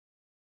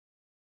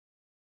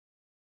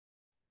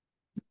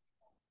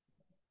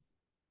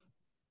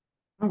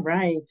All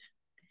right.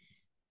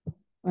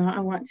 Well,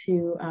 I want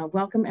to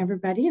welcome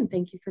everybody and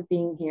thank you for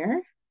being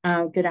here.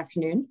 Good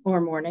afternoon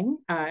or morning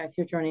if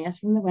you're joining us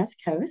from the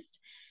West Coast.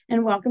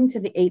 And welcome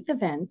to the 8th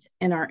event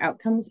in our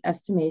Outcomes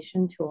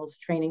Estimation Tools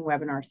Training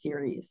Webinar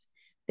Series.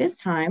 This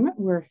time,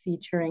 we're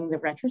featuring the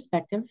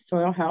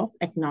Retrospective-Soil Health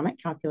Economic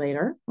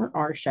Calculator, or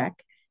R-SHEC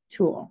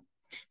tool.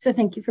 So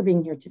thank you for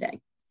being here today.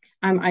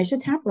 I'm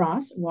Aisha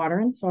Tapp-Ross, Water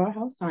and Soil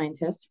Health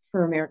Scientist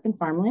for American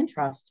Farmland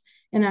Trust,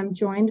 and I'm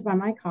joined by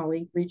my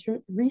colleague,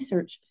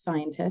 research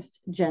scientist,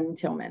 Jen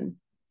Tillman.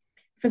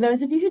 For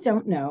those of you who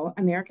don't know,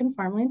 American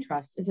Farmland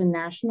Trust is a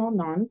national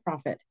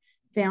nonprofit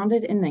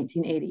founded in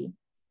 1980.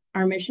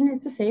 Our mission is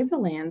to save the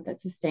land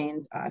that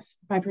sustains us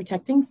by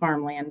protecting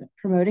farmland,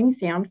 promoting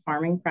sound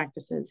farming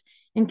practices,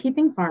 and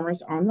keeping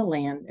farmers on the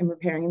land and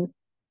preparing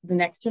the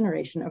next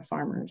generation of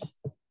farmers.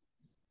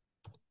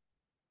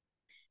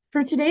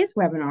 For today's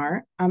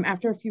webinar,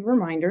 after a few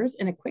reminders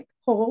and a quick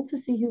poll to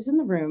see who's in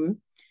the room,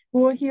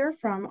 we will hear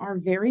from our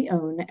very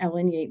own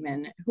Ellen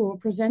Yeatman, who will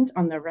present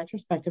on the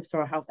Retrospective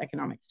Soil Health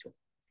Economics tool,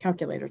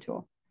 Calculator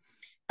tool.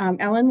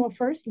 Ellen will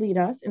first lead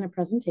us in a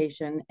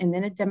presentation and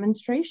then a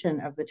demonstration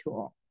of the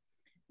tool.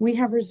 We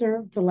have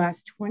reserved the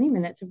last 20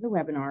 minutes of the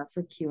webinar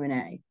for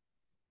Q&A.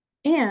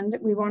 And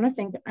we want to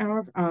thank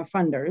our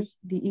funders,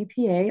 the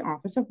EPA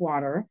Office of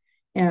Water,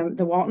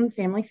 the Walton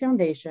Family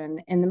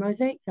Foundation, and the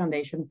Mosaic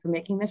Foundation for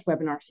making this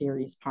webinar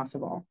series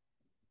possible.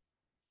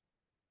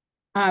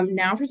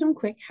 Now for some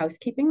quick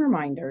housekeeping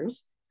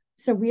reminders.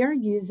 So we are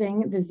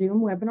using the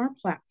Zoom webinar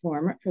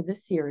platform for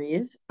this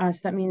series. So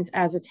that means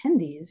as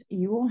attendees,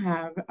 you will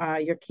have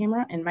your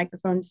camera and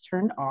microphones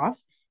turned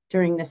off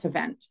during this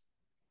event.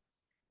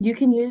 You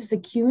can use the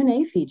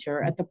Q&A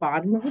feature at the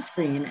bottom of the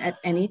screen at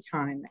any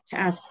time to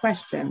ask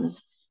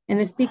questions, and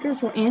the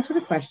speakers will answer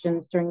the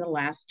questions during the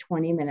last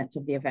 20 minutes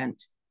of the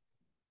event.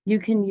 You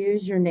can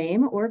use your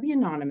name or be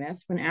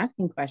anonymous when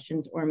asking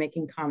questions or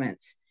making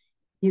comments.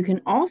 You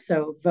can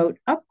also vote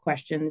up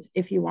questions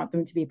if you want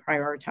them to be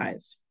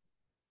prioritized.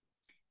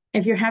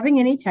 If you're having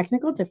any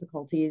technical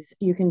difficulties,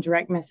 you can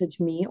direct message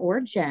me or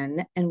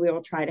Jen, and we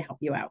will try to help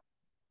you out.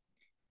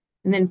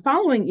 And then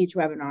following each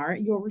webinar,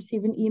 you'll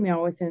receive an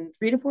email within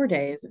 3 to 4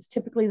 days. It's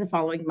typically the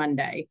following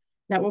Monday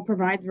that will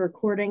provide the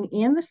recording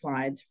and the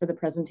slides for the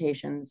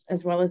presentations,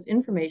 as well as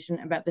information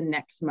about the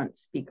next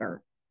month's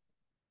speaker.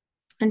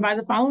 And by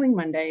the following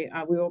Monday,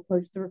 we will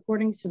post the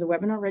recordings to the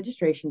webinar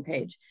registration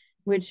page,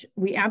 which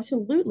we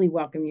absolutely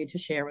welcome you to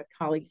share with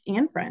colleagues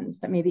and friends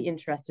that may be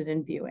interested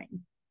in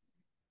viewing.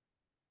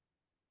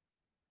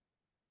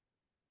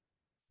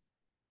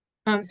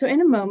 So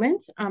in a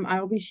moment, I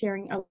will be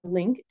sharing a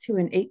link to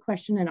an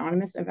 8-question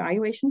anonymous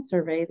evaluation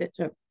survey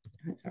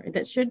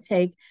that should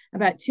take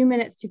about 2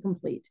 minutes to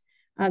complete.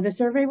 The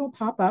survey will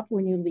pop up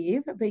when you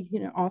leave, but you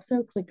can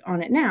also click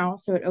on it now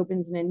so it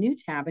opens in a new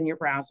tab in your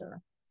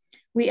browser.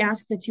 We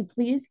ask that you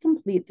please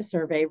complete the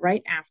survey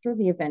right after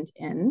the event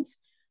ends.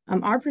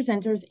 Our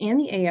presenters and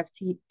the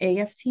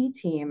AFT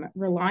team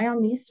rely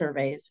on these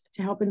surveys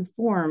to help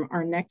inform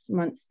our next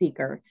month's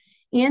speaker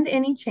and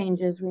any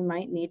changes we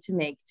might need to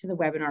make to the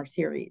webinar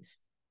series.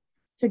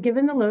 So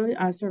given the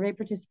low survey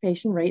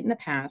participation rate in the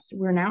past,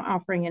 we're now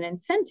offering an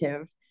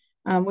incentive,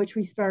 which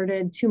we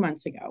started 2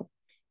 months ago.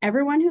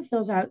 Everyone who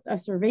fills out a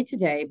survey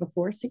today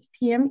before 6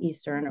 p.m.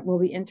 Eastern will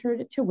be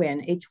entered to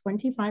win a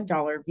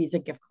 $25 Visa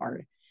gift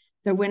card.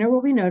 The winner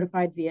will be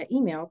notified via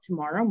email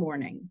tomorrow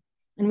morning.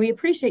 And we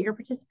appreciate your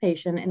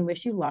participation and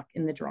wish you luck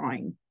in the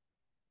drawing.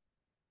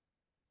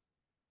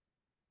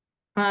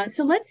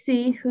 So let's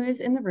see who's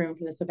in the room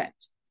for this event.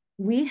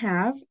 We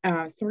have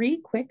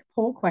 3 quick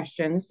poll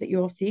questions that you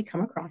will see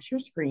come across your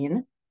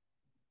screen.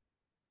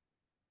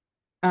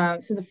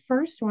 So the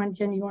first one,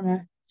 Jen, you want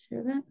to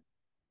share that?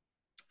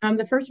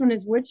 The first one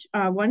is which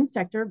one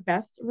sector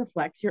best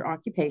reflects your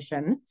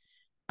occupation?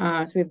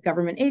 So we have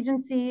government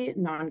agency,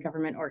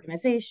 non-government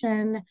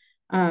organization,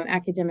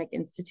 academic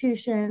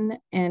institution,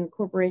 and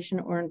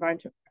corporation or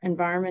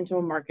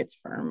environmental markets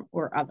firm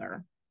or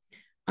other.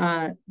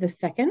 The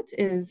second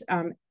is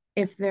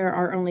if there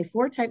are only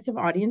 4 types of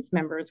audience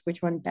members,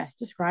 which one best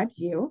describes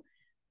you?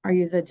 Are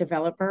you the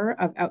developer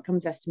of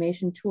outcomes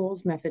estimation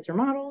tools, methods, or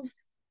models?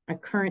 A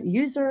current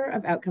user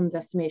of outcomes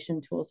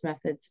estimation tools,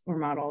 methods, or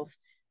models?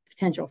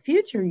 Potential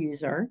future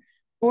user?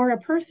 Or a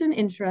person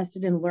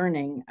interested in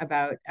learning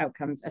about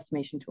outcomes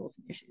estimation tools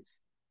and issues?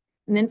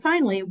 And then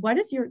finally, what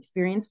is your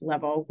experience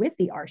level with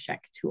the R-SHEC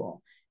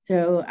tool?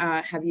 So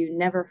have you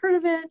never heard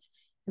of it?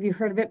 Have you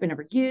heard of it but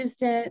never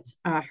used it,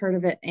 heard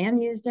of it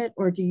and used it,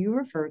 or do you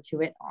refer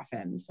to it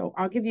often? So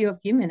I'll give you a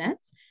few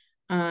minutes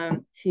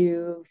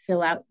to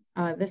fill out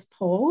this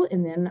poll,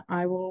 and then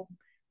I will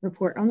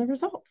report on the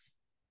results.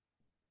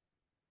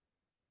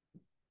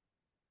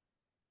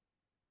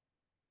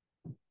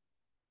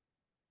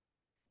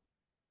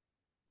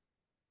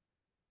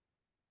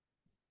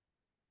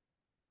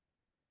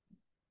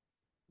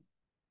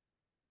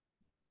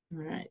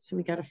 All right, so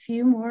we got a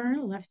few more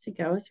left to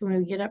go. So when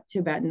we get up to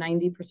about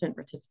 90%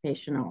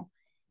 participation, I'll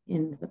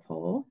end the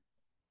poll.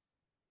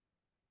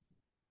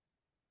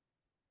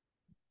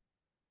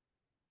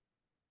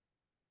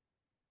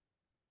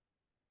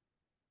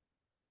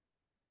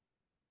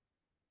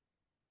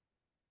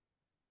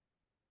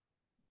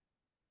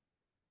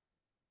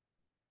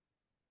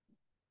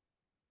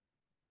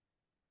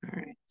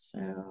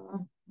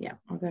 So yeah,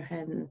 I'll go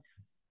ahead and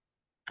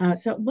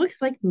so it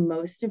looks like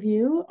most of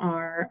you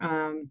are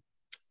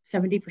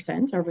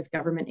 70% are with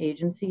government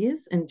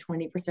agencies and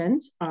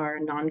 20% are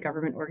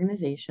non-government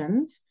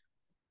organizations.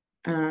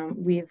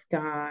 We've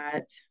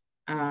got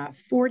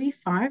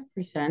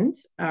 45%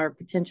 are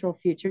potential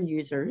future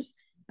users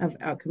of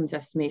outcomes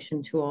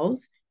estimation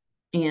tools,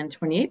 and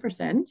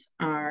 28%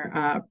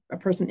 are a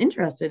person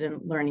interested in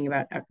learning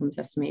about outcomes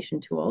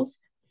estimation tools.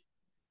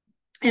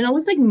 And it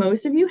looks like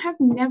most of you have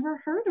never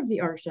heard of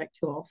the R-SHEC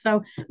tool.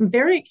 So I'm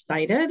very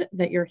excited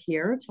that you're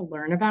here to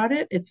learn about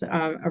it. It's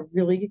a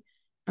really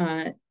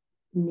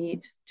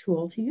neat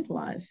tool to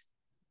utilize.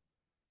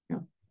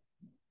 Oh,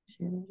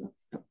 share the results.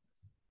 Oh.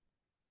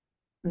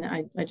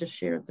 And I just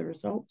shared the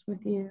results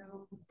with you.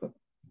 All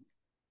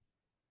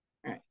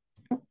right.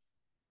 Oh.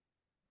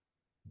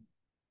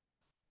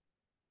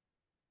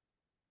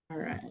 All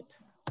right.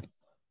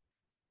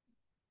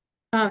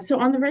 So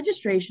on the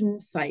registration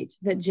site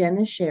that Jen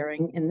is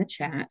sharing in the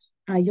chat,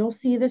 you'll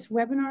see this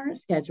webinar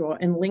schedule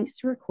and links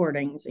to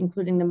recordings,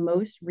 including the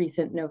most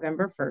recent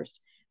November 1st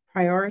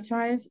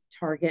Prioritize,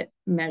 Target,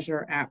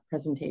 Measure app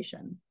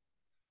presentation.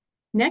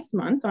 Next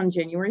month, on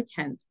January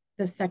 10th,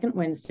 the second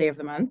Wednesday of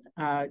the month,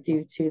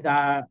 due to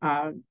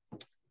the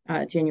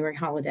January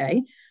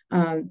holiday,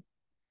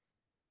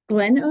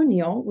 Glenn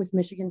O'Neill with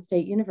Michigan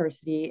State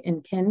University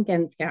and Ken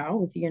Genskow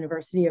with the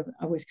University of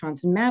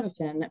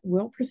Wisconsin-Madison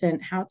will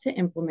present how to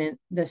implement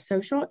the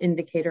Social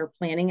Indicator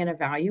Planning and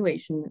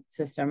Evaluation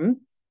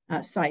System,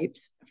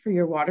 SIPES, for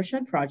your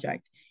watershed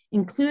project,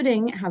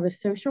 including how the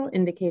Social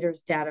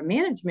Indicators Data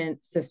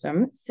Management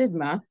System,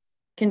 SIDMA,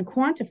 can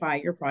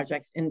quantify your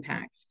project's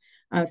impacts.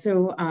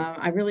 So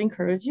I really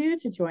encourage you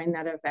to join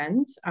that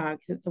event because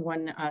it's the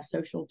one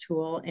social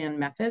tool and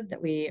method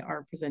that we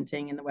are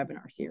presenting in the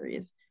webinar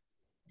series.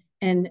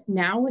 And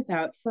now,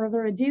 without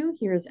further ado,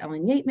 here's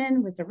Ellen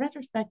Yeatman with the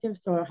Retrospective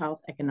Soil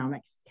Health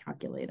Economics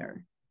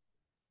Calculator.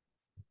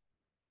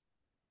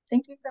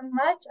 Thank you so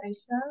much,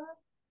 Aisha.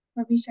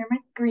 Let me share my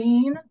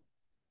screen.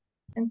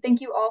 And thank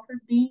you all for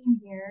being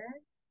here.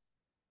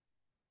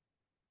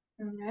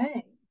 All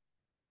right.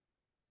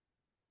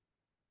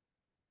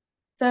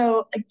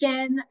 So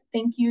again,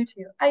 thank you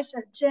to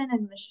Aisha, Jen,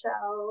 and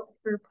Michelle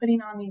for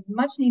putting on these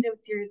much needed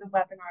series of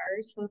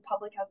webinars so the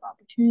public has the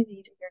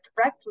opportunity to hear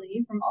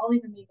directly from all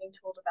these amazing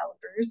tool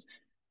developers.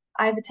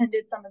 I've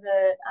attended some of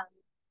the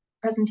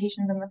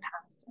presentations in the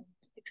past and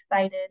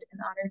excited and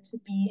honored to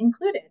be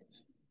included.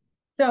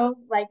 So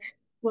like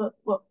what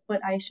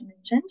Aisha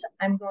mentioned,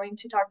 I'm going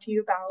to talk to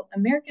you about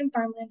American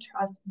Farmland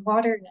Trust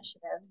Water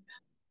Initiative's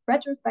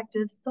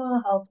Retrospective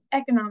Soil Health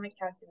Economic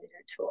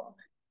Calculator tool,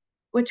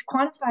 which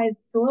quantifies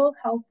soil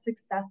health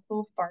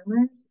successful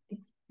farmers'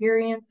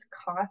 experience,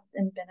 costs,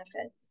 and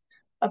benefits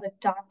of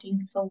adopting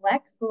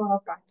select soil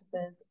health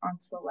practices on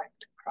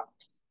select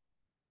crops.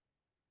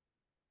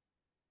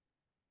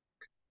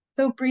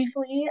 So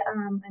briefly,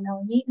 I'm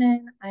Ellen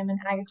Yeatman. I'm an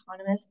ag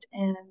economist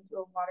and a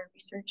water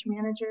research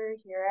manager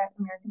here at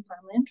American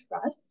Farmland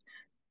Trust.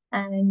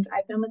 And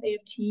I've been with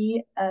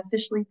AFT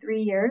officially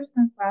 3 years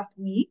since last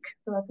week,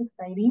 so that's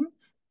exciting.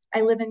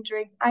 I live in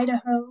Driggs,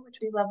 Idaho, which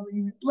we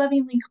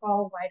lovingly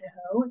call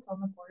Idaho. It's on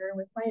the border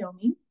with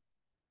Wyoming.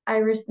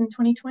 In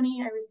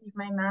 2020, I received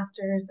my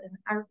master's in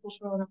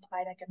agricultural and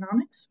applied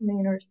economics from the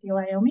University of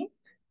Wyoming.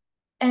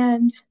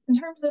 And in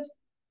terms of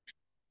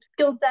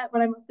skill set,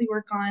 what I mostly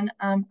work on,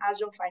 as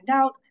you'll find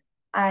out,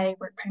 I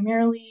work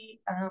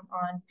primarily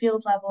on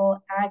field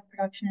level ag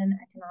production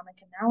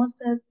economic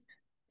analysis,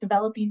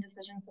 developing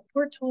decision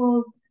support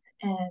tools,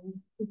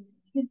 and producing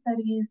case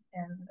studies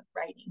and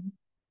writing,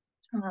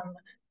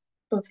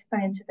 both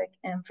scientific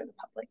and for the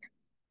public.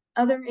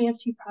 Other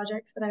AFT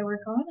projects that I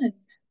work on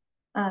is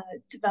I've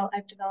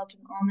developed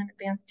an almond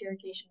advanced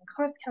irrigation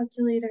cost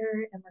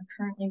calculator, and we're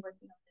currently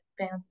working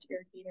on advanced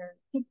irrigator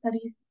case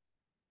studies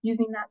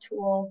using that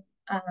tool.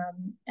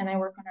 And I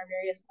work on our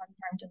various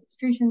on-farm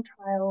demonstration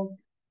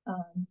trials,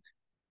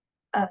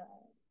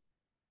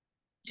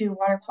 do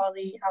water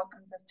quality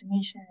outcomes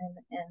estimation,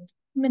 and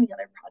many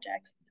other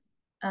projects.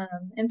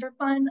 And for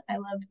fun, I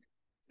love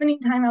spending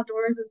time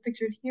outdoors as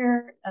pictured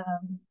here,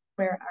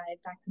 where I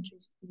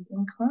backcountry ski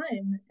and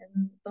climb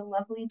in the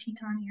lovely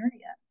Teton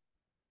area.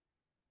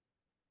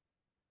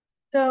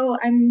 So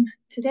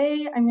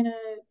today I'm going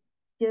to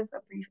give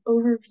a brief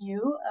overview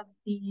of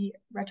the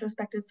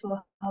Retrospective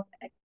Soil Health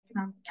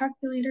Economic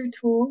Calculator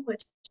tool,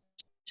 which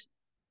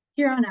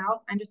here on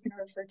out, I'm just going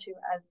to refer to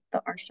as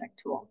the R-SHEC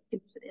tool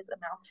because it is a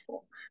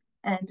mouthful.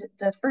 And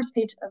the first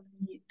page of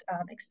the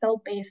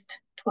Excel-based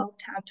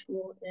 12-tab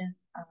tool is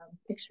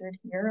pictured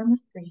here on the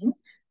screen.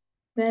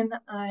 Then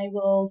I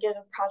will give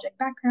a project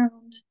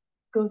background,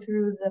 go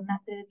through the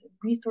methods and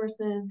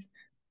resources,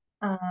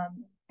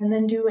 and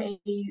then do a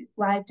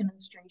live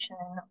demonstration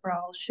where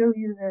I'll show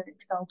you the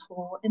Excel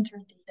tool, enter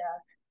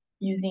data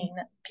using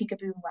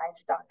Picabo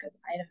Livestock of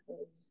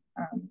Idaho's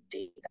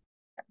data.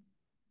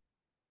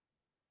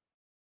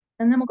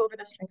 And then we'll go over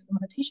the strengths and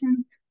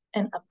limitations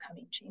and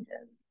upcoming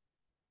changes.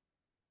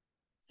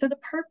 So the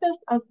purpose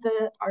of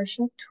the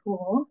R-SHEC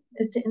tool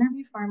is to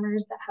interview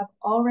farmers that have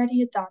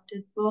already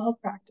adopted soil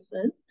health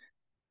practices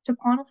to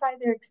quantify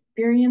their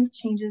experience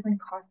changes in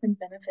costs and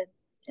benefits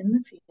in the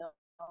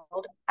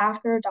field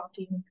after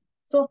adopting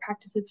soil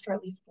practices for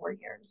at least 4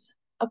 years.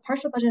 A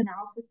partial budget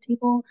analysis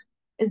table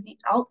is the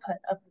output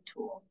of the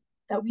tool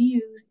that we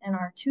use in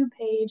our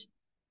 2-page,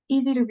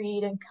 easy to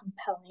read and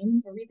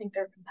compelling, or we think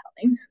they're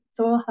compelling,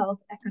 soil health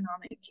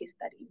economic case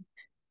studies.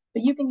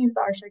 But you can use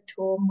the R-SHEC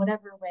tool in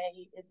whatever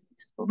way is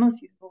useful,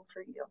 most useful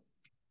for you.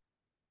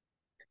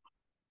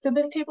 So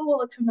this table will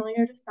look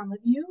familiar to some of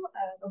you.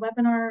 The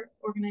webinar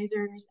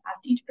organizers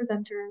asked each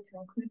presenter to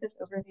include this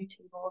overview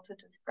table to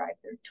describe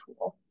their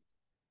tool.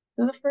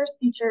 So the first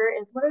feature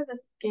is, what are the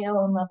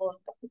scale and level of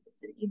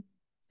specificity?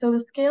 So the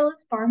scale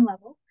is farm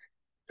level,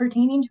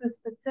 pertaining to a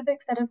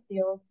specific set of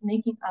fields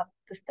making up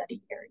the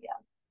study area.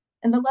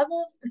 And the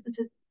level of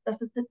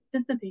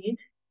specificity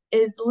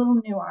is a little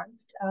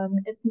nuanced.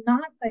 It's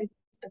not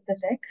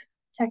site-specific,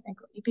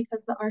 technically,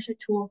 because the R-SHEC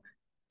tool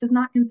does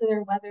not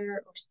consider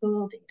weather or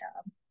soil data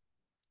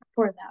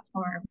for that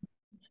farm.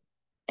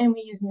 And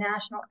we use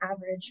national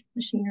average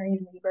machinery,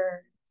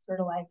 labor,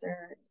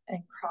 fertilizer,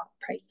 and crop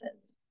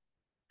prices.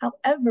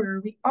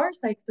 However, we are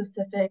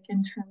site-specific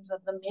in terms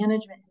of the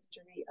management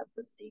history of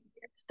the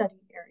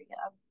study area.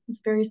 It's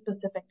very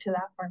specific to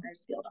that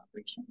farmer's field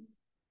operations.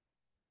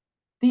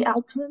 The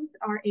outcomes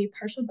are a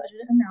partial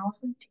budget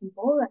analysis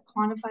table that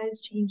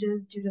quantifies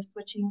changes due to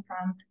switching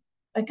from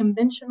a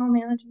conventional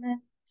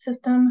management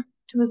system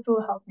to a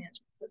soil health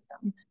management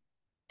system.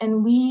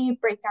 And we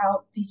break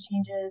out these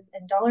changes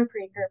in dollar per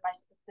acre by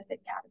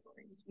specific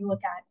categories. We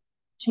look at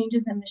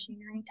changes in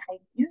machinery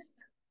type use,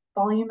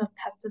 volume of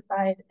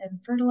pesticide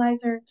and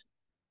fertilizer,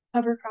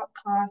 cover crop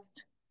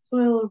cost,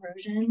 soil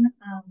erosion,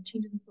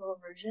 changes in soil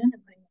erosion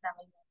and putting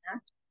value on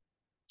that,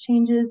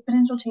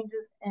 potential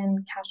changes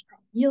in cash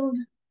crop yield,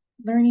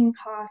 learning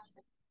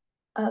costs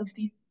of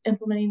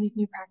implementing these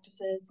new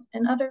practices,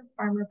 and other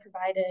farmer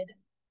provided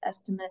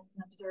estimates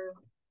and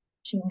observed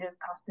changes,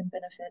 costs, and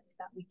benefits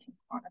that we can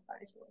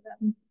quantify for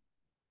them.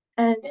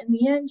 And in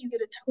the end, you get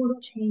a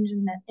total change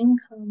in net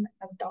income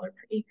as dollar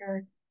per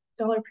acre,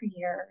 dollar per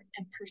year,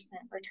 and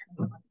percent return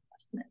on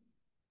investment.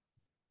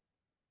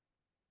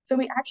 So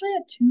we actually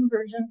have 2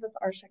 versions of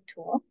R-SHEC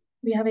tool.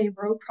 We have a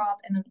row crop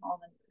and an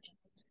almond version.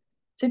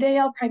 Today,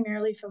 I'll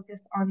primarily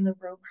focus on the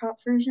row crop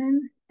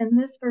version, and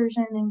this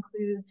version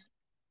includes,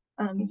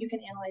 you can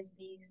analyze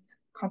these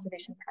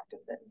conservation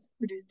practices: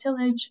 reduced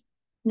tillage,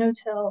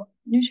 no-till,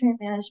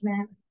 nutrient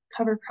management,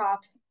 cover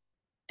crops,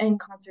 and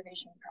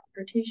conservation crop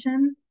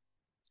rotation.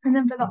 And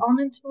then for the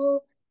almond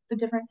tool, it's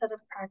a different set of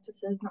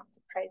practices, not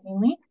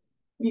surprisingly.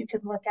 You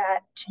could look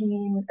at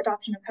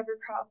adoption of cover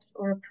crops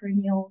or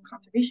perennial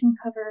conservation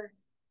cover,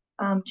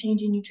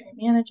 changing nutrient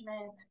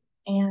management,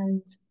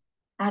 and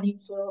adding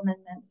soil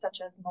amendments such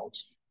as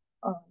mulch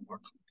or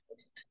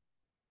compost.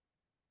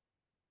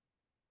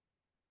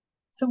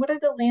 So what are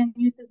the land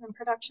uses and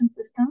production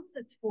systems?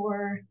 It's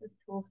for the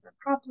tools for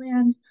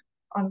cropland,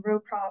 on row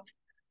crop,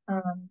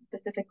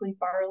 specifically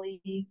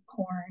barley,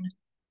 corn,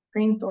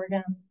 grain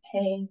sorghum,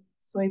 hay,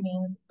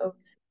 soybeans,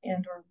 oats,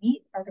 and or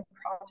wheat are the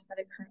crops that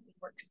it currently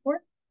works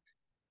for.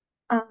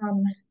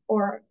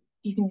 Or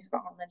you can use the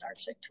almond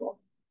R-SHEC tool.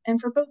 And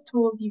for both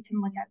tools, you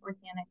can look at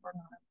organic or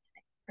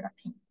non-organic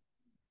production.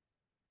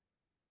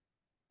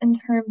 In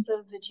terms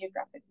of the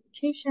geographic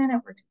location,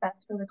 it works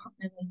best for the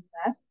continental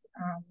US,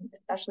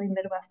 especially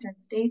Midwestern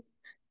states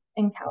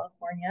and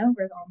California,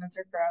 where the almonds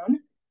are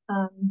grown.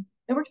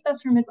 It works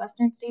best for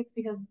Midwestern states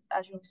because,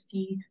 as you'll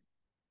see,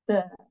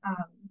 the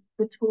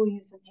tool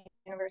uses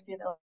University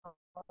of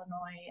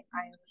Illinois,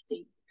 Iowa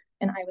State,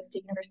 and Iowa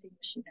State University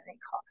machinery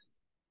costs.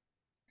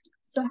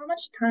 So how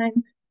much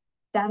time,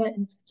 data,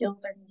 and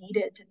skills are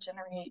needed to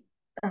generate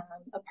a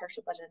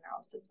partial budget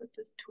analysis with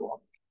this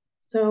tool?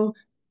 So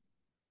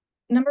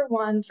number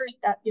one, first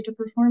step, you have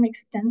to perform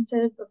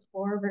extensive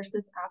before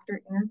versus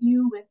after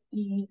interview with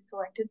the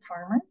selected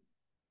farmer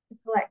to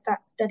collect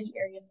that study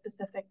area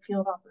specific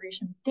field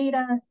operations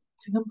data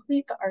to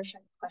complete the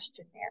R-SHEC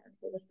questionnaire,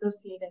 the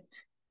associated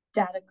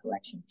data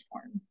collection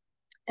form.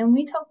 And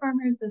we tell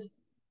farmers this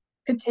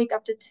could take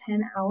up to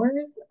 10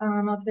 hours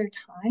of their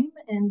time,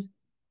 and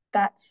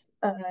that's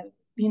a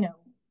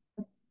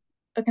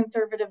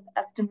conservative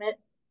estimate,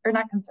 or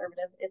not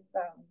conservative, it's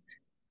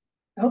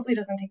hopefully it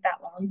doesn't take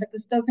that long, but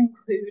this does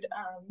include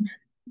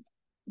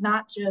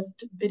not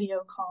just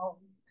video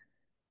calls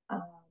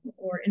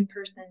or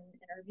in-person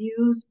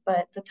interviews,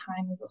 but the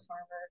time as a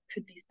farmer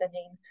could be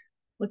spending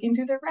looking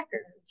through their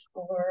records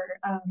or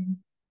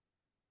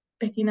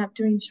picking up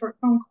doing short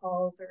phone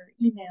calls or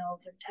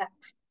emails or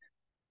texts.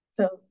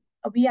 So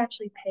we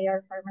actually pay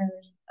our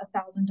farmers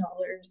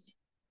 $1,000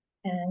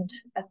 and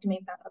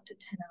estimate that up to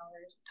 10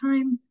 hours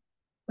time,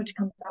 which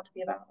comes out to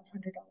be about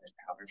 $100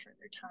 per hour for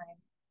their time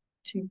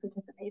to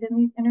participate in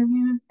these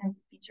interviews and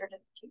be featured in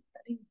the case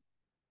study.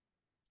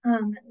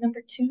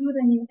 Number two,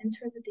 then you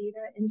enter the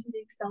data into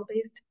the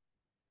Excel-based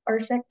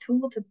R-SHEC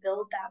tool to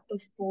build that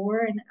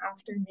before and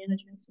after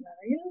management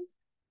scenarios.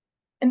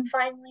 And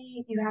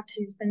finally, you have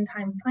to spend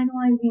time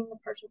finalizing the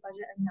partial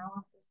budget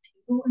analysis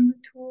table in the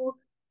tool,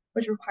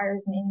 which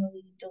requires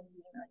manually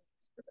deleting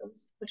items for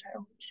those, which I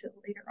will show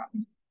later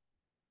on.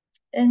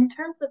 In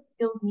terms of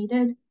skills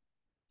needed,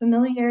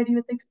 familiarity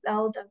with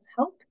Excel does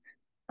help.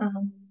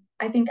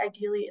 I think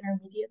ideally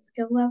intermediate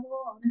skill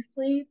level,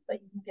 honestly,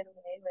 but you can get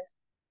away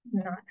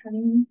with not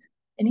having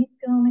any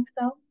skill in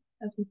Excel,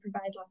 as we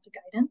provide lots of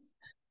guidance.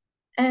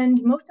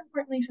 And most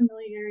importantly,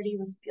 familiarity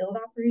with field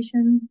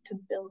operations to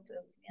build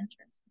those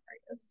management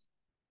scenarios.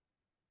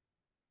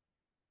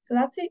 So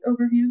that's the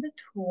overview of the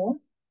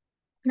tool.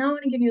 Now I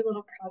want to give you a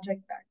little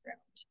project background.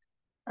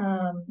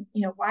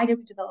 Why did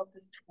we develop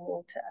this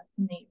tool to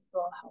estimate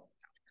soil health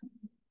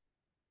outcomes?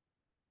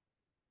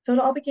 So it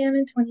all began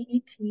in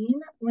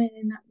 2018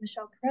 when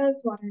Michelle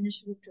Perez, Water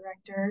Initiative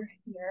Director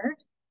here,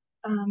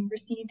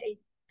 received a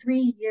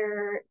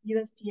 3-year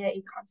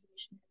USDA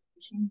Conservation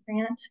Innovation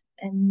Grant,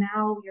 and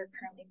now we are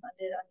currently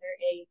funded under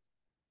a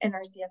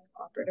NRCS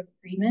cooperative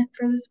agreement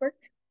for this work.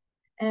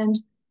 And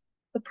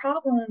the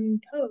problem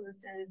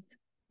posed is,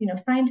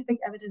 scientific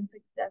evidence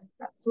exists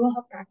that soil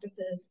health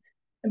practices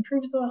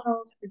improve soil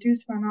health,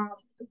 reduce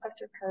runoff,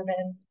 sequester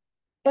carbon,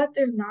 but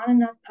there's not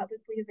enough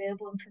publicly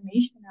available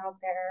information out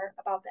there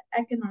about the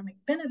economic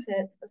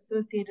benefits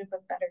associated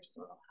with better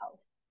soil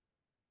health.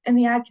 And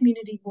the ag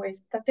community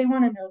voiced that they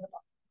want to know the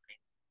bottom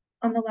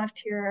line. On the left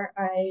here,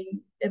 I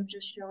am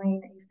just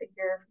showing a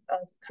figure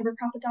of cover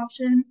crop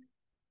adoption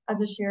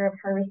as a share of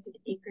harvested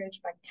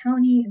acreage by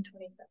county in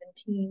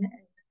 2017.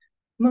 And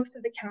most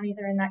of the counties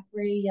are in that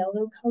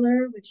gray-yellow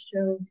color, which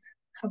shows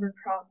cover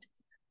crops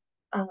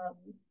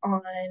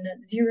on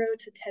 0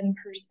 to 10%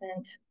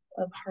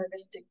 of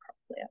harvested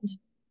cropland.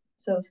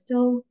 So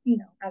still,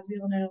 as we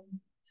all know,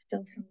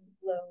 still some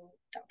low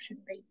adoption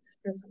rates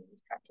for some of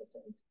these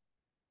practices,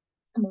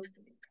 most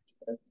of these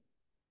practices.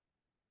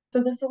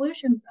 So the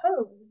solution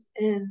posed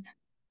is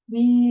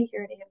we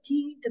here at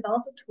AFT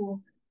develop a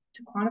tool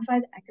to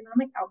quantify the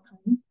economic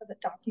outcomes of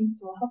adopting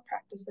soil health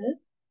practices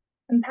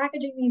and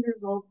packaging these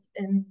results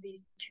in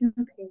these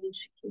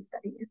 2-page case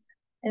studies.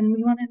 And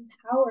we want to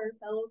empower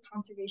fellow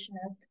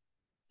conservationists,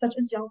 such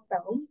as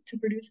yourselves, to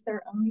produce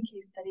their own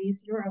case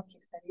studies, your own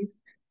case studies,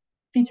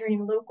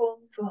 featuring local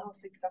soil health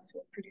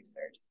successful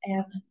producers.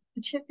 And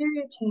the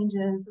theory of change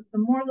is the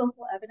more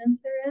local evidence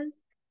there is,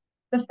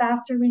 the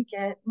faster we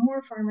get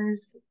more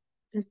farmers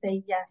to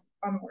say yes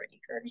on more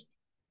acres.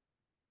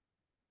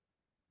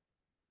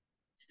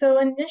 So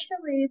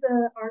initially,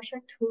 the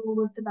R-SHEC tool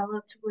was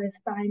developed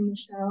by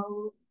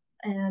Michelle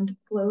and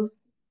Flo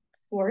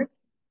Swartz,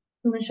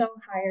 who Michelle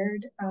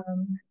hired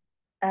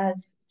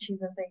as she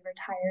was a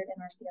retired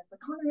NRCS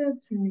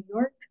economist from New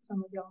York.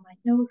 Some of y'all might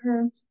know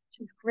her.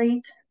 She's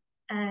great.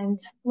 And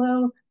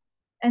Flo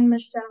and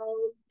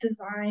Michelle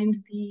designed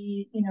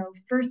the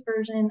first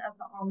version of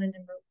the almond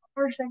and rope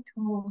R-SHEC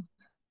tools,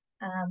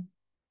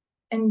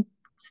 and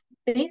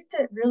based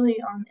it really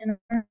on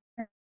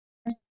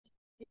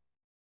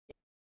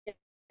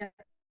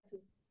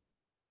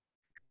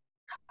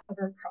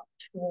cover crop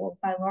tool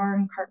by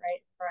Lauren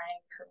Cartwright and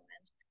Brian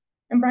Kerwin.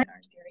 And Brian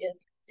our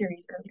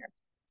series earlier.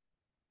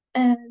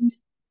 And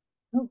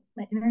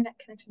my internet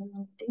connection is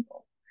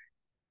unstable.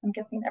 I'm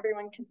guessing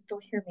everyone can still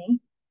hear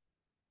me.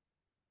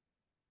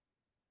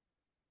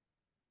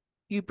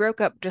 You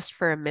broke up just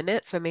for a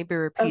minute, so maybe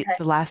repeat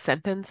the last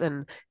sentence,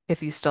 and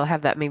if you still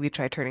have that, maybe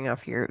try turning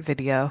off your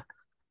video.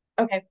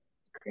 Okay,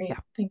 great. Yeah.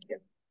 Thank you.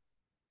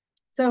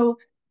 So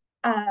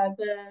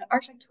the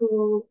R-SHEC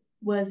tool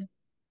was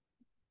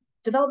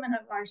development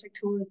of R-SHEC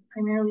tool is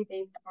primarily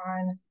based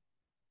on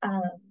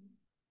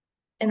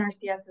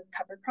NRCS's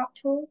cover crop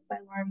tool by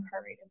Lauren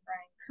Cartwright and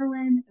Brian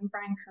Kerwin. And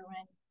Brian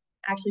Kerwin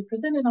actually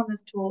presented on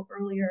this tool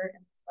earlier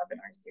in this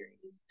webinar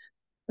series,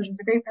 which was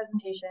a great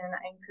presentation.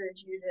 I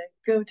encourage you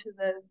to go to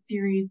the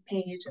series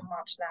page and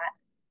watch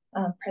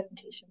that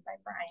presentation by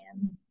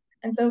Brian.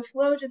 And so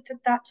Flo just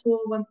took that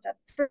tool one step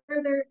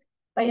further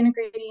by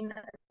integrating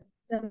a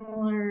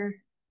similar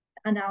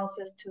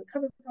analysis to the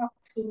cover crop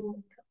tool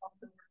to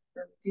also work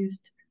for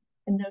reduced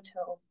and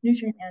no-till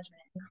nutrient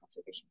management and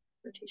conservation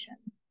rotation.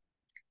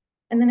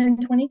 And then in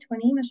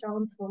 2020, Michelle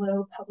and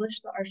Flo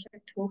published the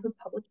R-SHEC tool for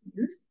public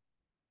use,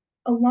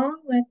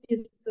 along with the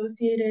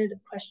associated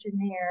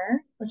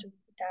questionnaire, which is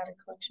the data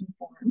collection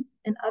form,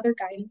 and other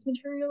guidance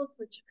materials,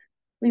 which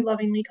we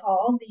lovingly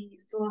call the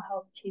Soil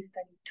Health Case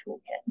Study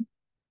Toolkit.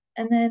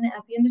 And then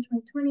at the end of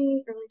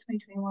 2020, early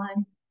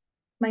 2021,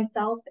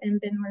 myself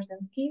and Ben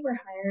Marzinski were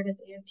hired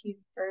as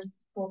AFT's first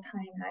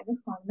full-time ag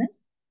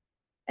economist.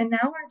 And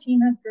now our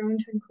team has grown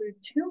to include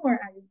 2 more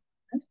ag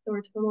economists, so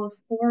a total of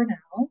 4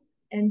 now,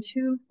 and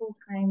 2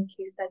 full-time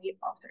case study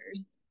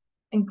authors,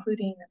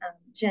 including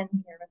Jen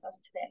here with us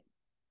today.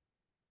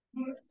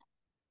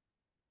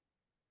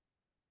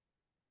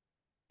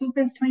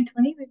 Since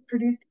 2020, we've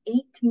produced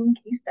 18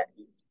 case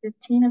studies.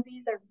 15 of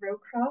these are row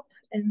crop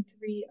and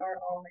 3 are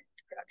almond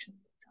production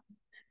systems.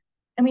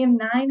 And we have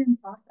 9 in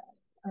process.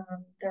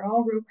 They're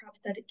all row crop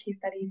case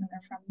studies, and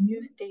they're from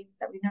new states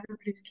that we've never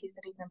produced case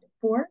studies in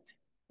before,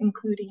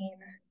 including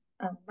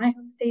my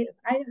home state of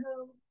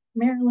Idaho,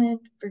 Maryland,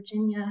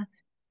 Virginia,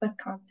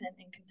 Wisconsin,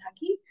 and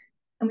Kentucky.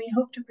 And we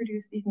hope to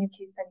produce these new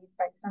case studies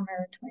by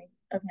summer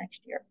of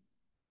next year.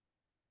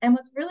 And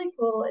what's really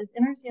cool is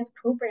NRCS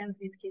co-brands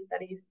these case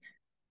studies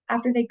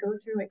after they go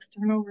through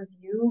external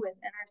review with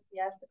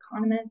NRCS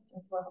economists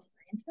and soil health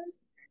scientists.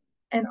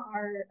 And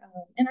our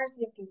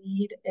NRCS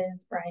lead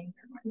is Brian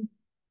Kerwin.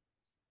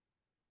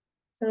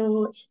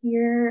 So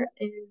here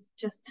is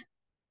just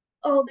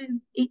all these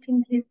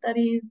 18 case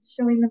studies,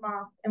 showing them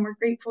off, and we're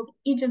grateful to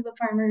each of the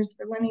farmers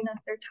for lending us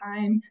their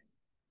time,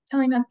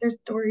 telling us their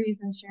stories,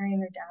 and sharing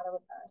their data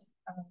with us.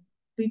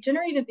 We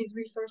generated these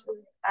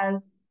resources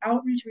as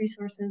outreach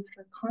resources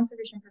for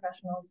conservation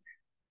professionals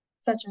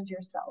such as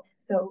yourself.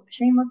 So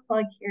shameless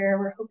plug here,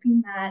 we're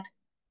hoping that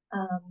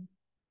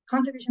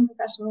conservation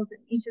professionals in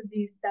each of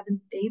these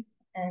 7 states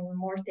and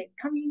more states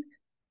coming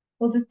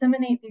will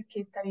disseminate these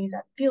case studies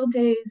at field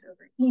days,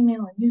 over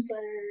email and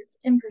newsletters,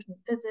 in-person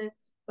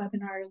visits,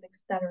 webinars,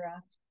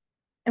 etc.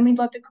 And we'd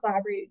love to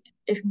collaborate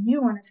if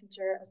you want to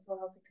feature a soil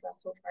health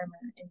successful farmer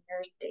in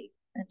your state,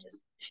 and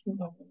just shoot me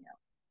an email.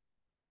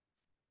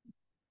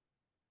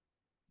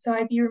 So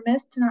I'd be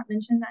remiss to not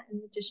mention that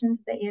in addition to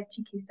the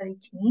AFT case study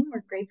team,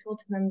 we're grateful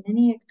to the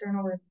many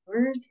external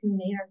reviewers who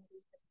made our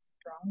case study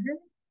stronger.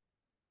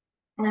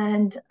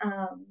 And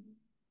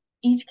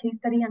each case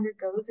study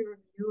undergoes a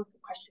review of the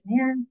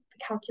questionnaire,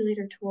 the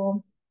calculator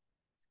tool,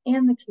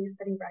 and the case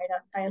study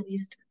write-up by at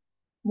least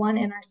one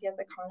NRCS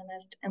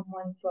economist and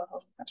one soil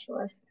health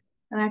specialist.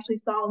 And I actually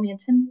saw on the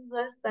attendee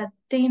list that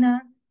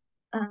Dana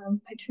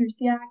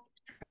Petrusiak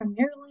from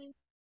Maryland,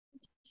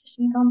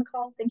 she's on the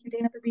call. Thank you,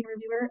 Dana, for being a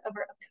reviewer of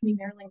our upcoming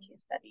Maryland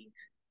case study.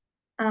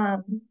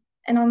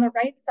 And on the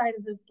right side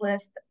of this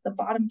list, the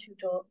bottom 2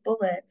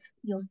 bullets,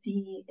 you'll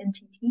see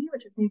NTT,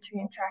 which is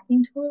Nutrient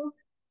Tracking Tool,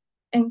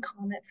 and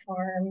Comet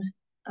Farm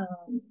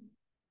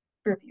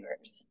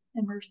reviewers.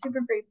 And we're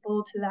super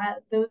grateful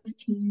to those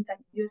teams at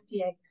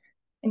USDA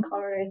and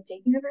Colorado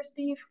State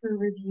University for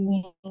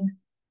reviewing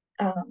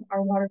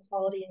our water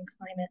quality and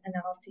climate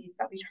analyses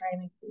that we try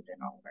and include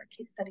in all of our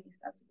case studies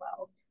as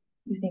well,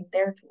 using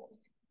their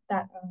tools.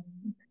 That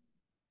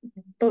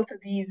both of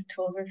these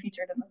tools are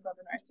featured in this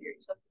webinar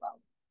series as well.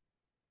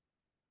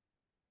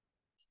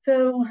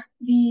 So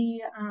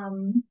the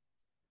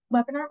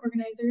webinar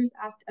organizers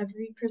asked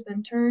every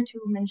presenter to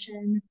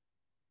mention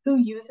who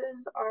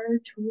uses our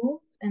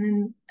tools,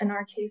 and in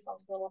our case,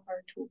 also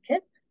our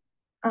toolkit.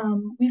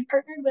 We've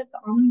partnered with the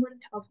Almond Board of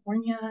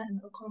California and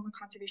the Oklahoma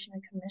Conservation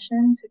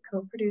Commission to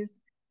co-produce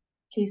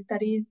case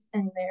studies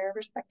in their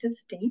respective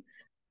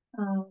states.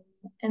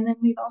 And then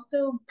we've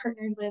also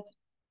partnered with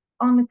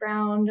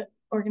on-the-ground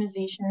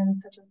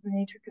organizations such as the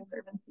Nature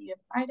Conservancy of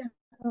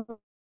Idaho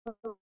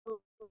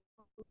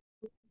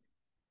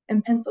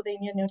and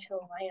Pennsylvania No-Till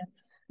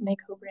Alliance, and they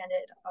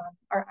co-branded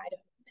our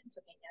Idaho and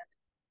Pennsylvania,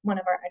 one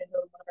of our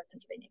Idaho and one of our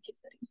Pennsylvania case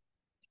studies.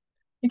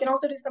 You can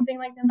also do something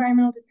like the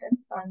Environmental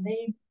Defense Fund.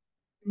 They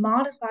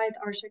modified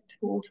the R-SHEC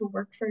tool to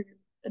work for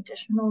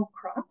additional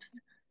crops,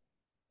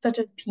 such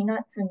as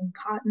peanuts and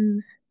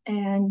cotton,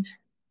 and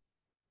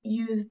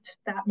used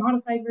that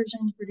modified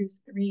version to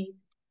produce 3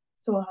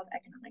 soil health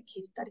economic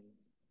case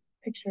studies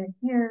pictured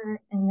here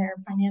in their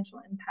financial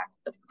impact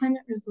of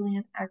climate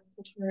resilient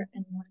agriculture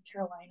in North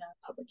Carolina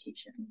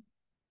publication.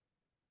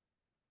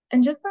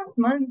 And just last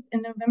month,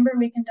 in November,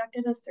 we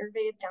conducted a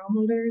survey of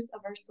downloaders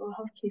of our soil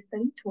health case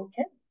study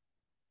toolkit.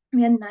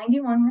 We had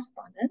 91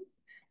 respondents,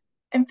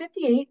 and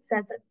 58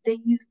 said that they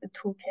use the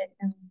toolkit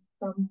in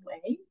some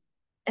way.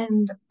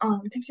 And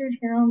pictured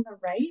here on the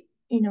right,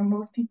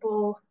 most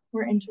people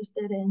were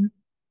interested in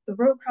the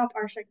row crop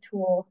R-SHEC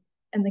tool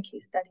and the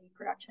case study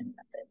production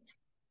methods.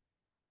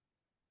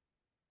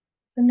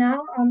 So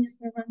now I'm just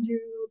going to run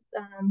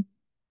through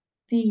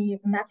the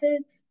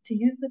methods to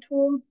use the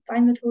tool,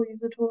 find the tool,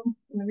 use the tool,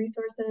 and the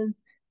resources,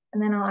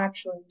 and then I'll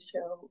actually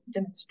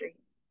demonstrate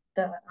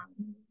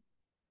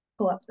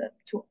pull up the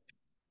tool.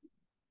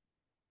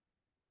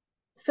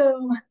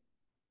 So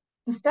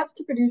the steps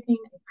to producing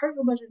a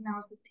partial budget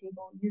analysis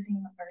table using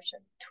the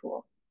R-SHEC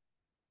tool.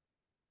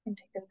 And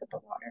take a sip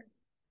of water.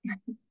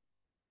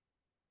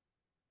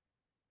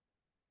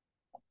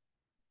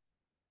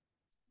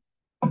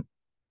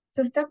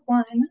 So step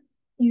 1,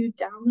 you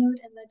download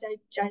and then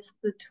digest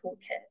the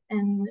toolkit.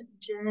 And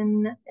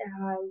Jen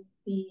has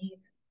the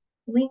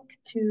link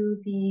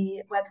to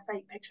the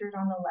website pictured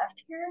on the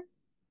left here.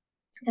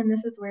 And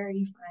this is where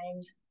you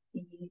find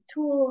the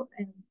tool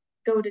and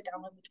go to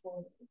download the tool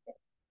in the toolkit.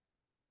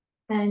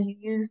 And you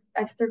use,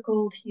 I've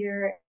circled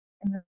here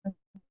in the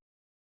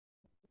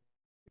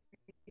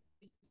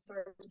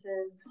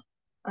resources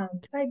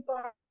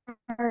sidebar.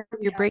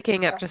 You're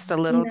breaking up just a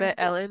little bit,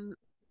 Ellen.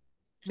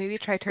 Maybe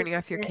try turning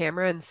off your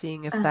camera and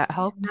seeing if that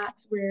helps. And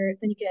that's where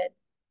then you get,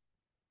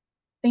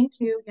 thank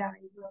you. Yeah,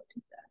 you will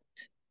do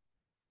that.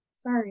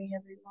 Sorry,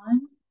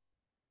 everyone.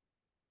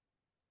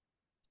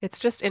 It's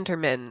just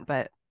intermittent,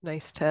 but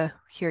nice to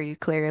hear you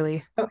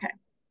clearly. Okay.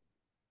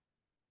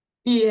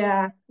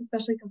 Yeah,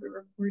 especially because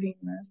we're recording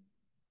this.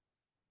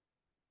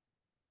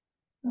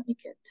 Let me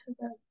get to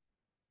the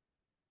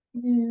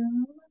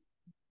new.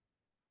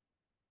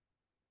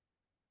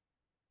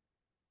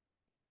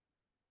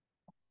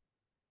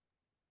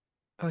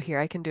 Oh, here,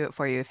 I can do it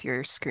for you if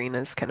your screen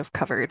is kind of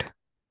covered.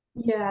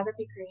 Yeah, that'd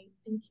be great.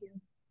 Thank you.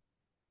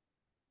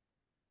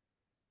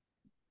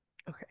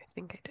 Okay, I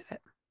think I did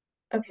it.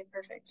 Okay,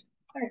 perfect.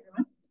 Sorry,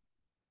 everyone.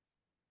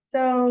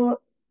 So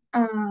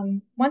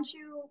once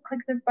you click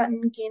this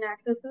button, gain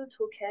access to the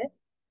toolkit,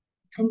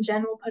 and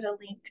Jen will put a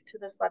link to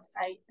this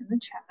website in the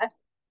chat.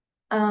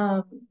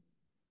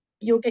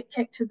 You'll get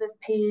kicked to this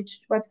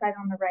website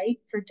on the right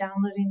for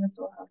downloading the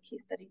Soil Health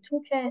Case Study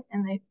Toolkit,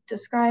 and it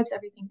describes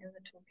everything in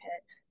the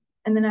toolkit.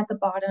 And then at the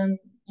bottom,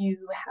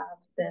 you have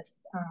this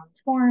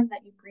form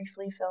that you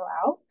briefly fill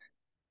out.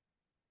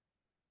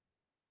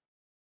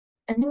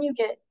 And then you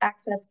get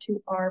access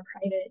to our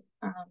private,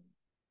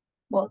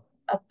 well, it's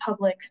a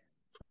public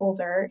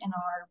folder in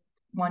our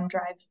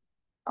OneDrive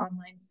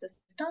online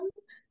system.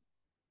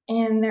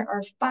 And there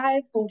are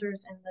 5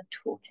 folders in the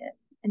toolkit.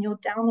 And you'll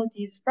download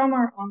these from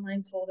our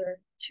online folder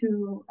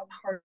to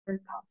hard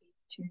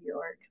copies to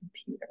your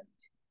computer.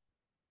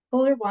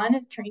 Folder 1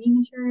 is training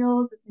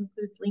materials. This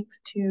includes links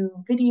to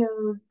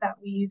videos that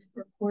we've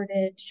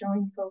recorded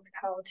showing folks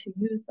how to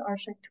use the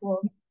R-SHEC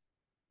tool.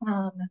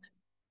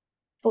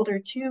 Folder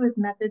 2 is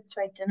methods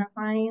to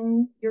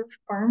identifying your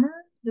farmer.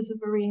 This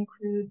is where we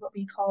include what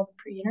we call the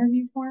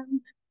pre-interview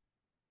form.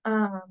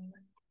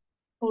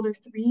 Folder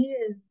 3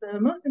 is the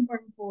most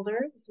important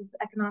folder. This is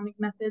economic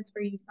methods,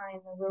 where you find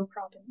the row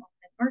crop and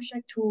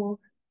R-SHEC tool,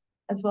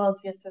 as well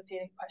as the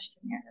associated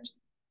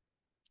questionnaires.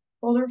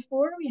 Folder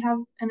 4, we have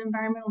an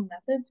environmental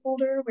methods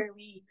folder where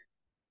we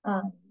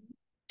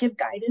give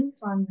guidance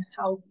on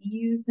how we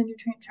use the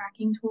nutrient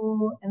tracking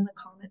tool and the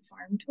Comet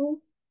Farm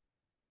tool.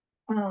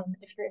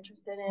 If you're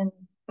interested in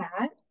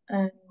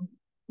that,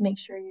 make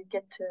sure you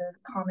get to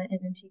Comet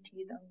and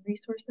NTT's own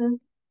resources.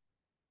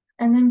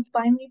 And then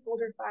finally,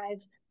 folder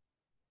 5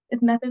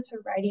 is methods for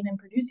writing and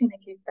producing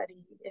a case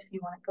study if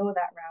you want to go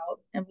that route,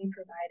 and we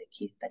provide a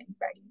case study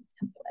writing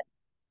template.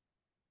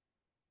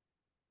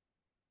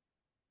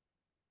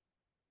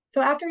 So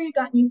after you've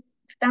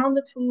found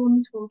the tool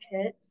in the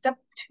toolkit, step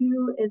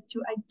 2 is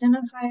to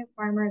identify a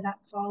farmer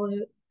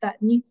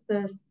that meets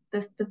the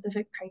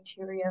specific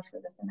criteria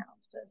for this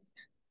analysis.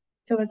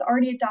 So has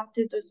already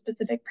adopted those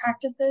specific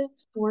practices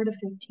 4 to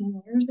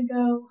 15 years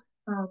ago.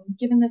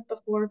 Given this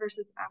before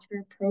versus after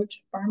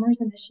approach, farmers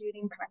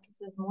initiating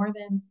practices more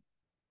than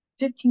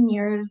 15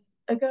 years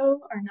ago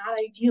are not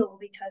ideal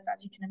because,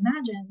 as you can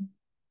imagine,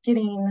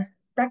 getting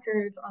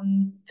records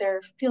on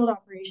their field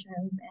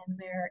operations and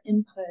their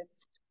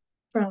inputs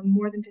from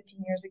more than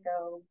 15 years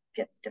ago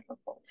gets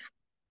difficult.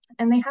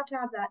 And they have to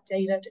have that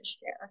data to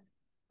share,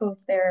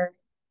 both their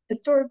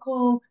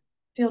historical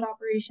field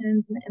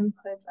operations and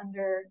inputs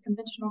under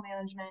conventional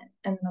management,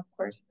 and of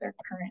course their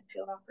current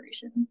field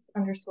operations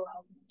under soil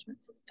health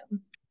management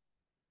system.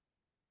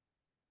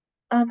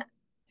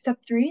 Step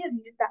 3 is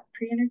use that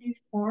pre-interview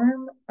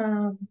form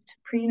to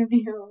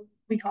pre-interview,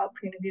 we call it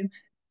pre-interview,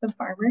 the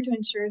farmer to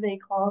ensure they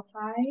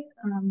qualify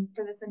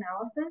for this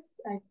analysis.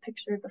 I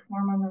pictured the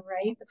form on the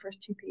right, the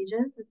first 2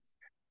 pages. It's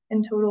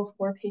in total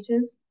 4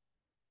 pages.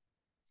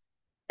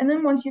 And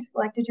then once you've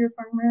selected your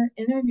farmer,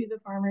 interview the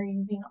farmer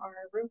using our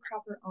row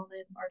crop or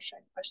almond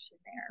R-SHEC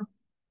questionnaire.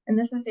 And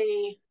this is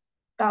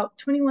about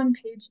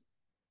 21-page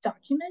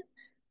document,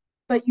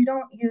 but you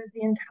don't use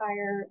the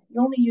entire, you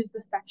only use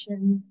the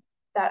sections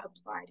that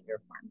apply to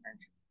your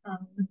farmer.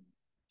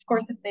 Of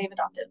course, if they've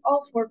adopted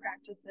all 4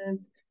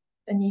 practices,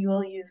 then you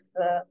will use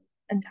the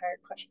entire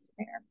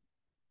questionnaire.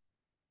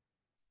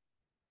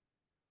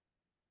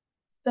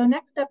 So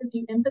next step is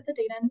you input the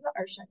data into the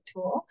R-SHEC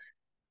tool.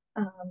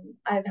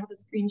 I have a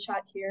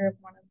screenshot here of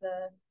one of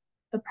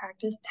the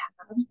practice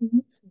tabs in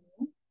the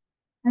tool.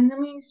 And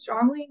then we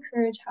strongly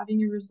encourage having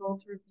your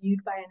results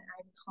reviewed by an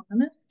ag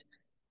economist,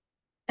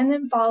 and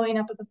then following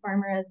up with the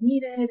farmer as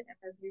needed and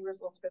review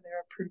results for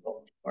their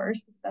approval, of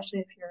course, especially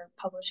if you're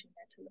publishing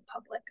it to the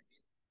public.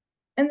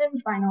 And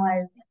then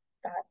finalize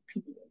that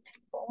PBA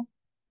table.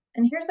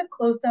 And here's a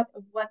close-up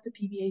of what the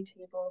PBA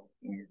table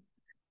is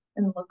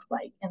and looks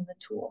like in the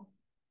tool.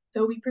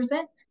 So we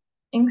present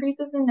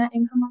increases in net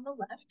income on the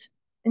left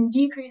and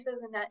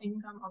decreases in net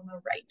income on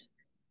the right.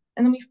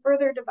 And then we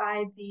further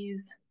divide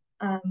these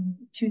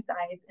 2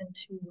 sides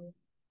into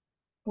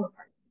 4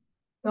 parts.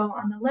 So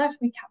on the left,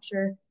 we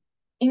capture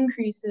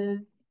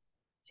increases,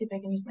 see if I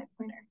can use my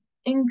pointer,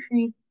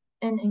 increase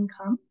in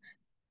income.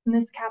 And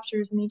this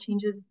captures any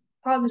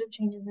positive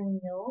changes in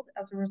yield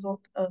as a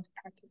result of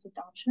practice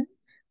adoption.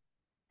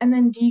 And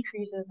then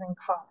decreases in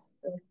costs,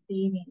 so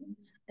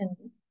savings in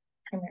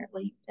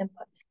primarily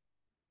inputs.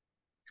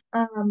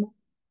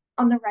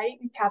 On the right,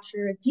 we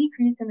capture a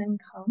decrease in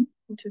income,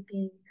 which would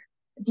be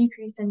a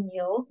decrease in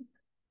yield,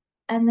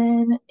 and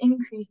then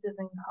increases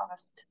in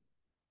cost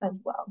as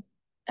well.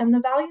 And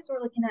the values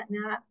we're looking at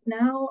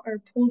now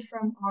are pulled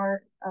from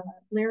our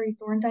Larry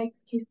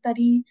Thorndike's case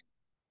study,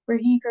 where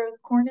he grows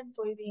corn and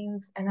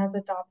soybeans and has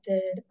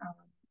adopted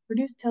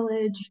reduced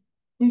tillage,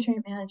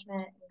 nutrient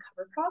management, and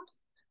cover crops.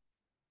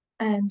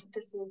 And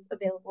this is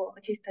available,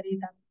 a case study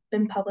that's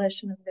been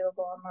published and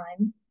available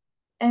online.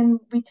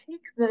 And we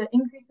take the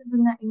increases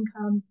in net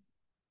income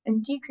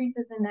and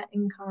decreases in net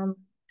income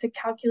to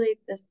calculate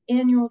this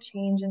annual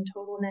change in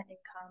total net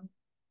income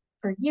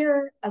per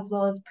year as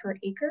well as per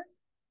acre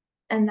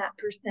and that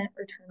percent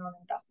return on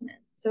investment.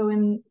 So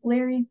in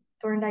Larry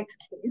Thorndike's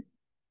case,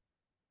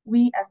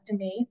 we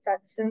estimate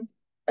that since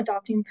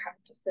adopting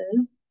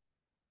practices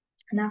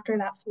and after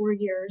that 4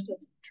 years of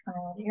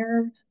trial and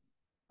error,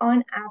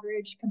 on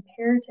average,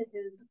 compared to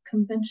his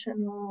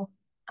conventional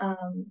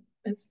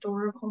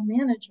historical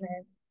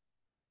management,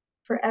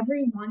 for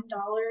every $1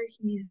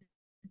 he's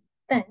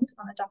spent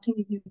on adopting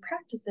these new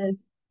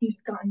practices,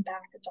 he's gotten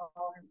back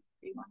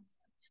 $1.31.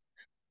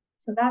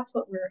 So that's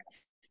what we're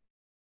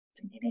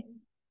estimating.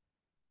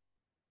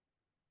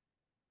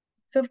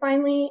 So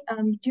finally,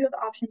 you do have the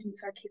option to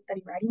use our case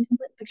study writing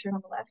template pictured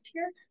on the left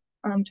here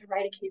to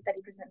write a case study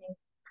presenting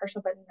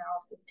partial budget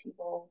analysis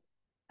table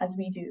as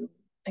we do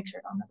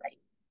pictured on the right.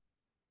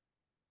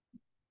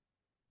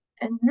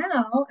 And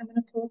now I'm going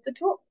to pull up the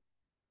tool.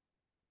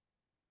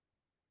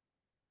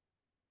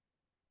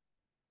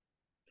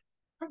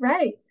 All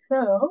right,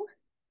 so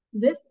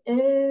this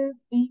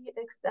is the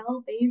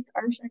Excel-based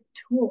R-SHEC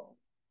tool.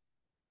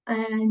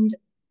 And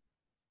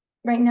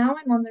right now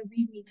I'm on the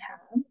README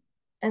tab,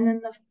 and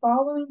then the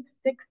following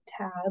 6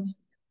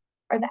 tabs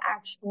are the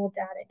actual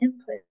data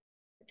input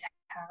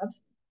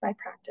tabs by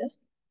practice.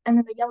 And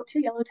then the two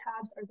yellow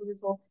tabs are the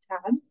results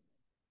tabs.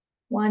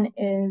 One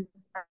is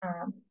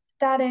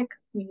static.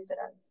 We use it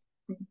as,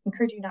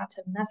 encourage you not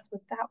to mess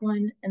with that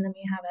one. And then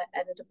we have an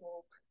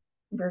editable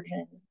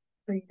version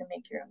for you to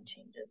make your own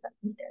changes that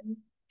needed.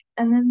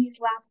 And then these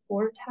last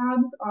 4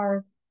 tabs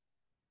are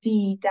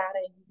the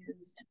data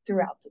used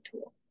throughout the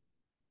tool.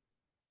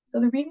 So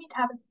the README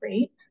tab is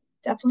great.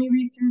 Definitely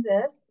read through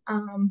this.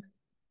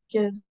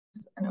 Gives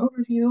an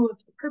overview of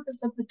the purpose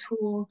of the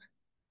tool,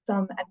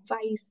 some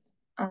advice.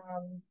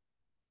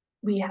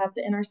 We have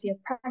the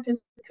NRCS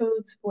practice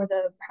codes for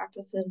the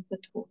practices the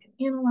tool can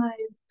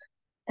analyze,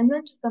 and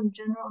then just some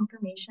general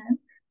information.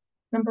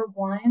 Number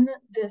 1,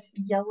 this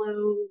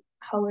yellow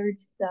colored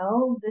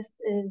cell, this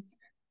is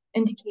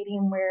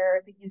indicating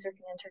where the user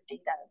can enter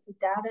data. So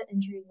data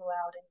entry is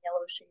allowed in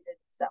yellow shaded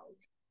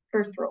cells,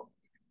 first row.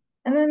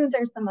 And then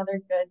there's some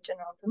other good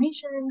general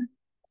information.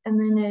 And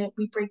then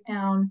we break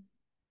down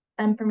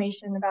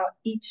information about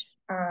each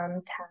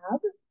tab,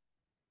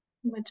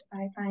 which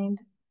I find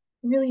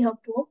really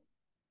helpful.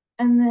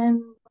 And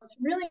then what's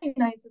really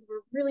nice is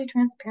we're really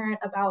transparent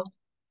about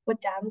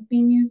what data is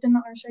being used in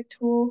the R-SHEC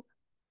tool.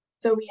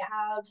 So we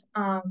have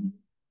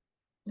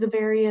the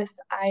various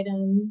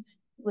items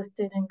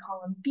listed in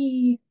column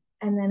B,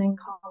 and then in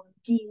column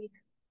D,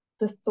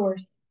 the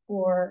source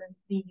for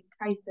the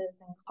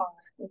prices and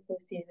costs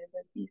associated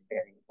with these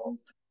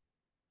variables.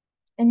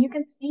 And you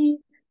can see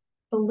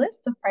the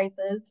list of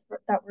prices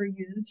that were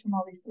used from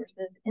all these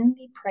sources in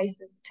the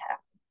prices tab.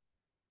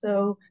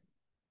 So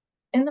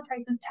in the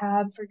prices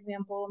tab, for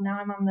example, now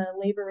I'm on the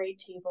labor rate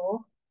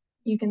table.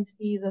 You can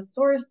see the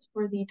source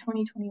for the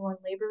 2021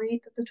 labor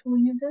rate that the tool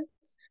uses.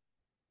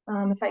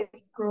 If I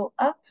scroll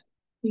up,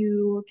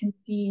 you can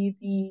see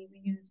we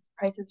used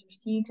prices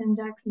received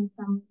index in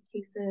some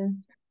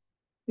cases.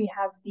 We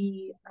have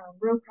the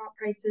row crop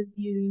prices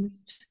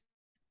used,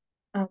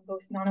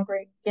 both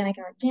non-organic and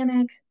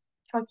organic,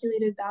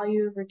 calculated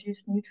value of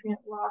reduced nutrient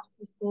loss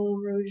with soil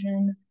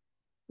erosion,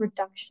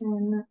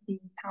 reduction, the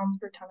pounds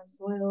per ton of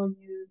soil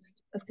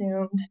used,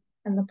 assumed,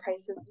 and the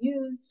prices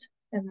used,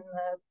 and then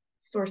the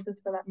sources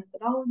for that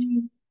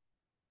methodology,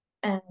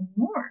 and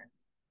more.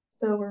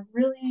 So we're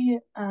really,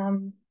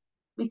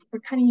 we're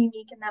kind of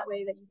unique in that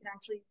way that you can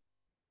actually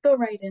go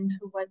right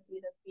into what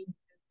data is being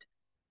used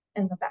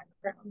in the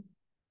background.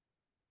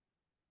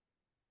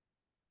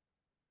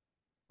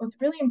 What's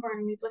really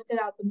important, we've listed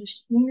out the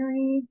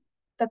machinery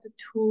that the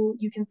tool,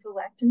 you can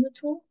select in the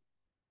tool,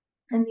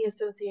 and the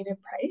associated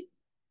price.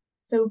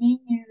 So we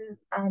use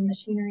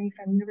machinery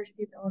from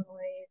University of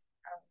Illinois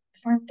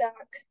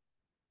FarmDoc,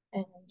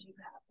 and you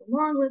have the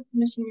long list of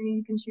machinery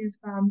you can choose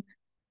from,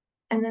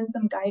 and then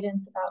some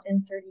guidance about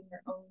inserting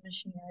your own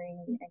machinery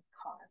and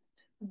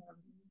cost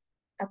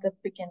at the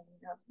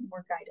beginning of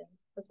more guidance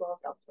as well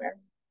as elsewhere.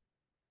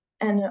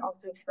 And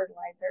also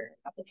fertilizer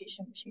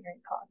application machinery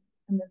cost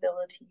and the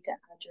ability to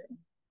add your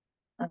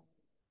own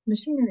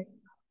machinery.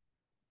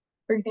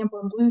 For example,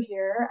 in blue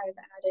here, I've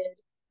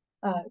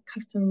added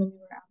custom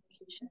manure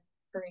application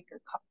per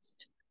acre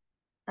cost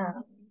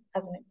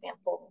as an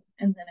example,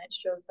 and then it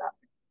shows up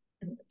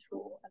in the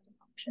tool as an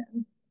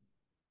option.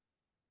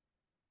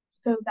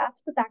 So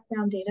that's the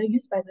background data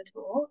used by the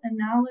tool, and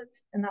now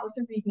and that was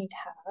the README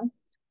tab.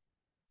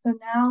 So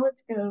now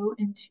let's go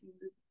into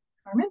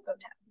our info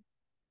tab.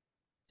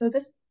 So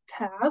this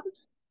tab,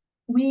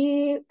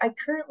 I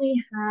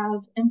currently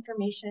have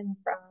information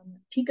from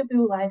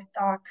Picabo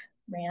Livestock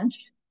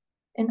Ranch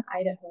in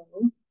Idaho,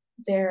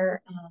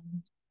 their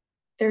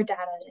data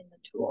in the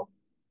tool.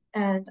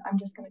 And I'm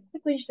just going to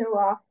quickly show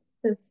off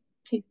this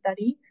case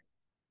study.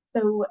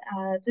 So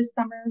this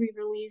summer we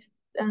released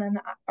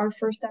our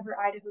first ever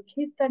Idaho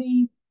case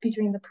study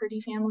featuring the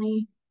Purdy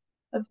family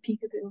of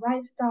Picabo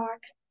livestock,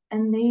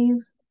 and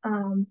they've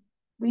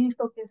we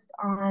focused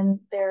on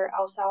their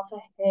alfalfa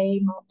hay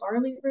malt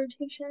barley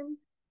rotation,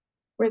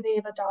 where they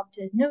have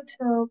adopted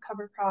no-till,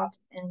 cover crops,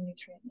 and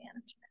nutrient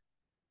management.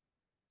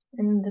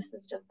 And this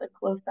is just a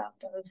close-up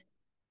of,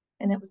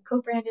 and it was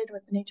co-branded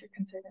with the Nature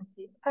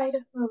Conservancy of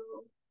Idaho.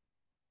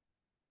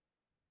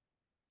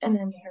 And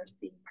then here's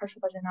the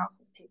partial budget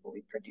analysis table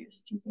we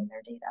produced using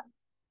their data.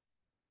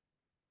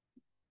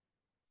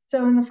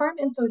 So in the Farm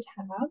Info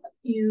tab,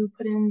 you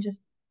put in just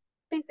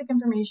basic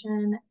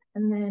information,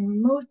 and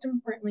then most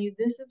importantly,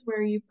 this is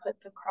where you put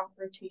the crop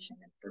rotation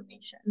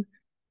information.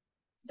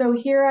 So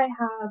here I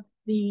have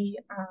the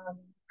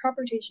crop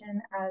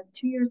rotation as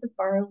 2 years of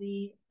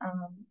barley,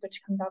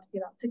 which comes out to be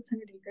about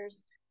 600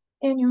 acres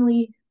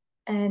annually,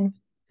 and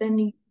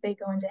then they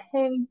go into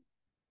hay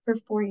for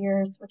 4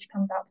 years, which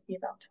comes out to be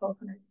about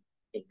 1,200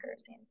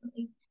 acres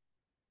annually.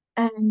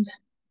 And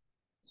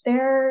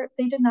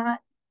they did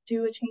not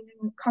do a change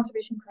in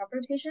conservation crop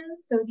rotation,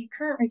 so the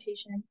current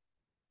rotation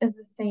is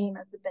the same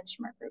as the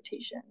benchmark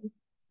rotation.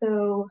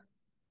 So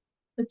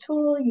the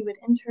tool, you would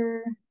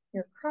enter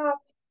your crop,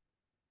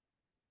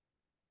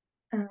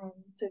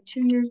 so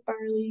 2 years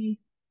barley,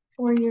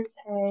 4 years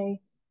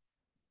hay,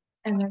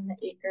 and then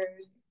the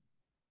acres.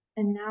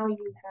 And now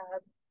you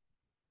have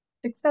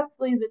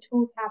successfully, the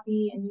tool's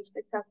happy, and you've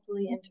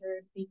successfully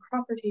entered the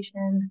crop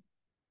rotation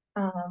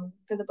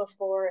for the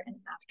before and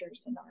after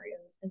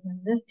scenarios. And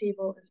then this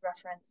table is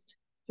referenced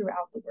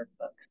throughout the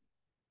workbook.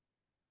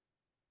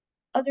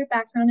 Other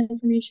background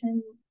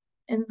information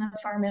in the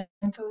Farm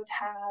Info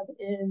tab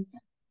is,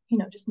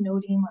 just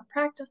noting what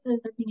practices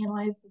are being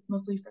analyzed. It's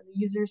mostly for the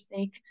user's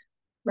sake,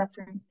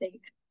 reference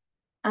sake.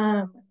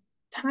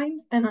 Time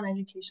spent on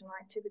educational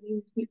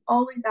activities. We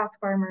always ask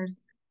farmers,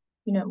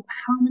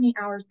 how many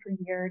hours per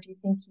year do you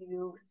think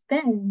you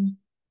spend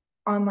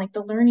on like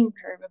the learning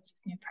curve of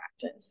this new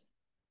practice?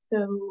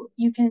 So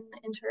you can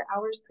enter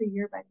hours per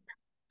year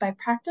by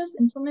practice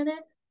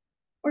implemented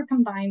or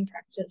combined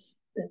practices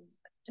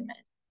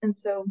estimate. And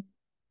so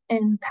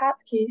in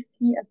Pat's case,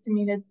 he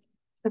estimated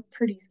the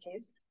Purdy's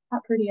case.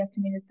 Pat Purdy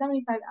estimated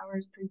 75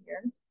 hours per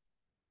year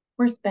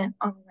were spent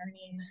on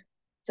learning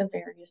the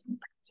various new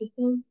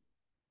practices.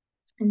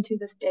 And to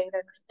this day,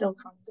 they're still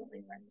constantly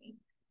learning.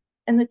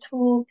 And the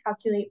tool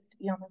calculates to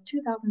be almost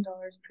 $2,000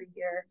 per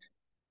year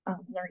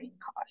learning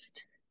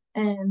cost.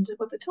 And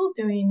what the tool's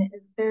doing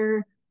is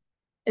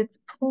it's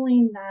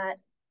pulling that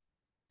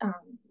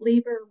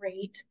labor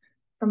rate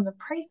from the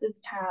prices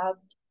tab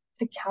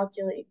to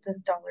calculate this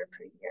dollar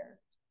per year.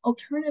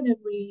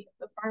 Alternatively, if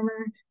the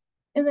farmer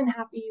isn't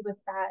happy with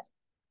that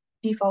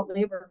default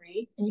labor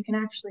rate, and you can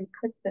actually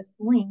click this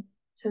link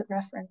to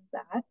reference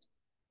that.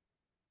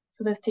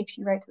 So this takes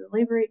you right to the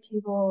labor rate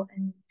table,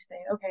 and you say,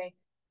 okay,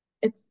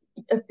 it's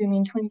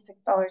assuming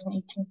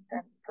 $26.18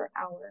 per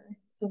hour.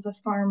 So the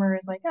farmer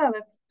is like, oh,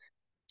 that's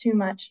too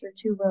much or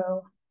too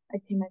low. I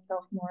pay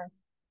myself more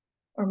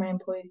or my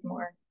employees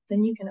more.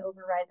 Then you can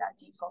override that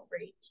default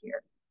rate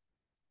here.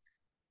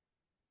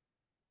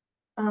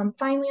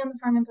 Finally, on the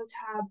Farm Info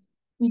tab,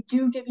 we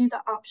do give you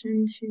the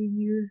option to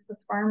use the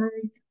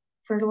farmer's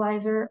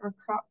fertilizer or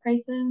crop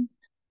prices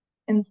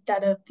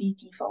instead of the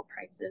default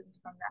prices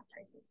from that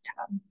prices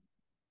tab.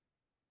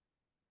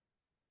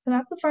 So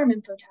that's the Farm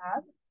Info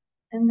tab.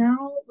 And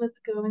now let's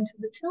go into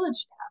the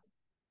tillage tab.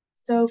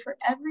 So for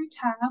every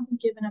tab, we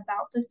give an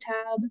About This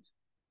tab.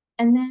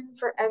 And then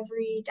for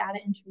every data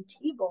entry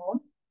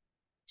table,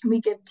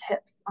 we give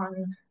tips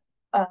on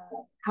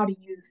how to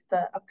use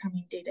the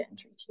upcoming data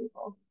entry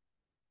table.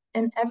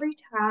 And every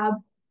tab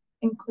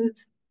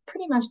includes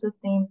pretty much the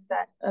same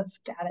set of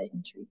data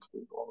entry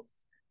tables.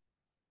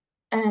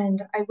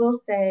 And I will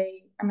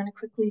say, I'm going to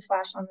quickly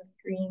flash on the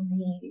screen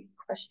the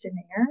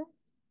questionnaire.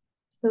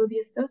 So the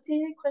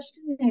associated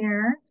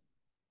questionnaire,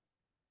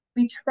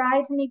 we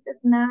try to make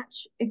this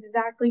match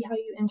exactly how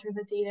you enter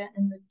the data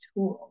in the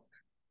tool.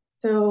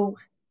 So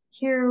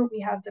here we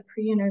have the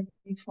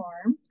pre-interview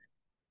form,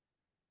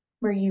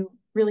 where you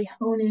really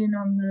hone in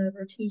on the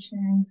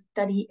rotation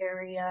study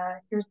area.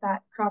 Here's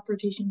that crop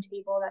rotation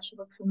table that should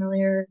look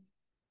familiar.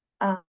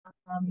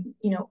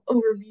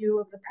 Overview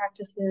of the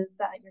practices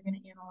that you're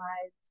going to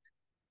analyze.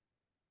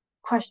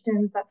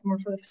 Questions, that's more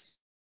for the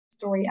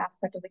story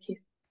aspect of the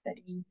case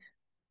study.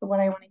 But what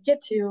I want to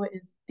get to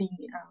is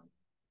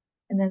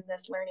and then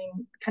this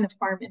learning kind of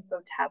farm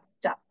info tab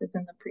stuff is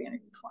in the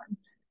pre-interview form.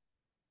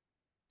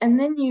 And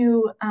then we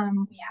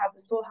have the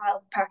soil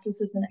health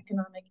practices and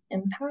economic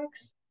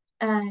impacts.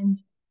 And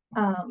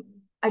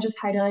I just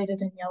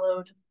highlighted in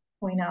yellow to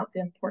point out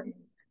the important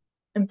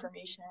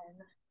information.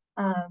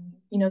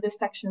 This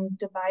section is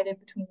divided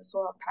between the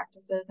soil health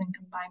practices and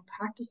combined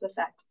practice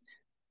effects,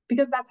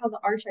 because that's how the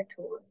R-SHEC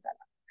tool is set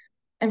up.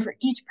 And for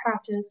each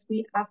practice,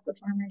 we ask the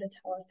farmer to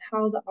tell us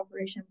how the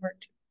operation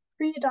worked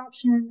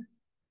pre-adoption,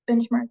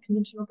 benchmark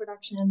conventional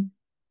production,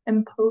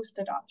 and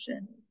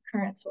post-adoption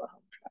current soil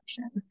health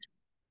production.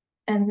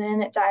 And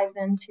then it dives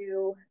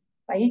into,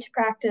 by each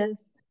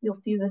practice, you'll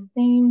see the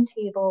same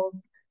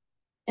tables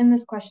in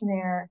this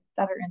questionnaire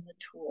that are in the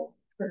tool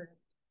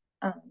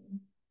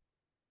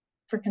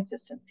for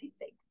consistency's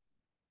sake.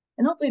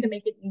 And hopefully to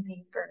make it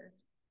easy for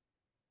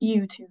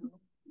you to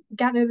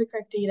gather the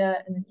correct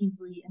data and then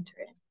easily enter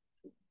it.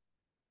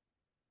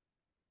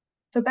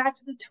 So back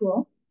to the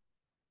tool.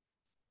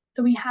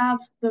 So we have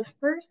the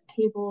first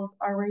tables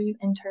are where you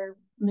enter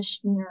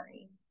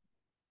machinery.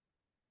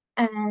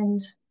 And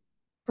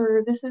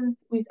for this is,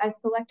 I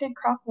selected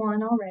crop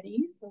 1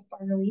 already, so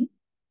barley.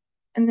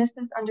 And this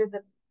is under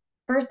the,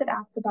 first it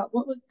asks about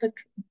what was the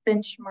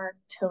benchmark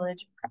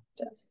tillage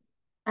practice.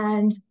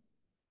 And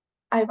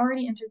I've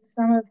already entered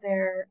some of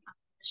their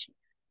machinery.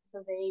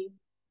 So they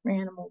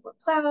ran a mobile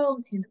plow,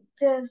 tandem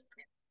disc,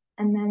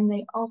 and then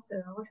they also,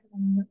 I have a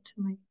note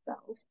to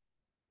myself,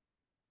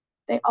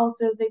 they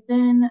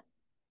then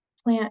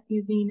plant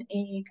using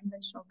a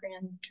conventional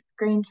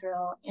grain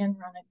drill and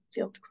run a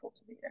field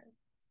cultivator.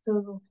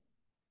 So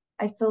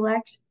I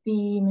select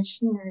the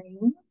machinery.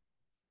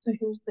 So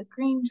here's the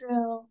grain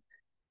drill.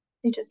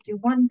 They just do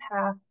one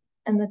pass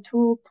and the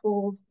tool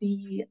pulls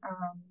the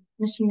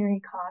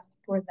machinery cost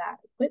for that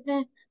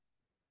equipment.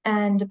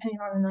 And depending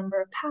on the number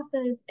of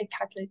passes, it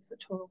calculates the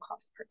total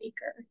cost per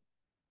acre.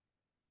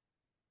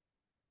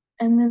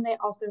 And then they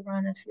also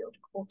run a field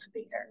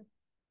cultivator.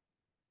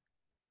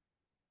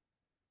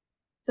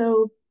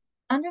 So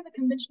under the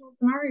conventional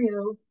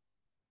scenario,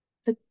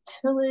 the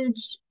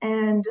tillage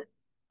and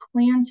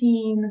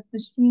planting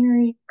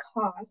machinery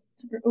cost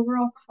or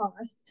overall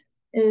cost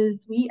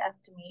is, we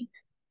estimate,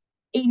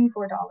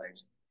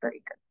 $84 per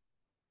acre.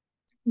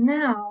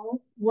 Now,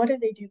 what do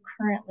they do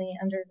currently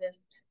under this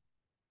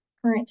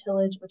current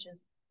tillage, which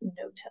is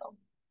no-till?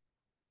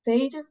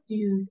 They just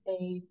use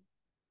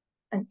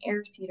an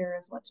air seeder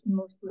is what's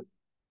most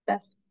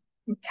best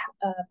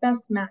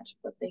match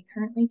what they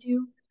currently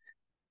do.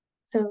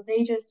 So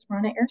they just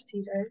run an air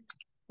seeder,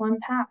 one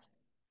pass,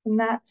 and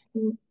that's,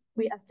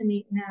 we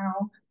estimate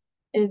now,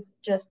 is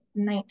just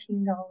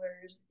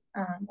 $19.30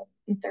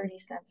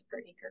 per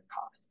acre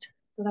cost.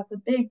 So that's a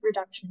big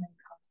reduction in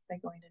cost by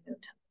going to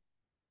no-till.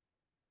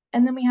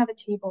 And then we have a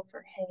table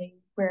for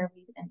hay where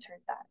we've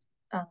entered that,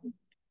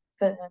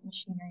 the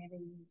machinery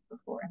they used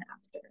before and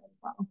after as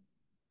well.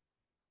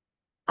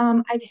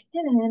 I've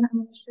hidden, I'm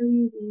going to show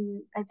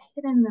you I've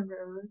hidden the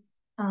rows,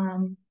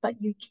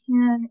 but you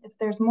can, if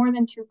there's more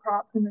than 2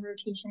 crops in the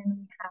rotation,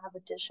 we have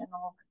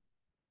additional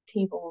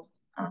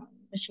tables,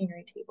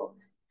 machinery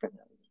tables for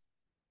those.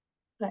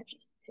 But I've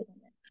just hidden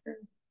it for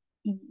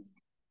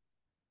ease.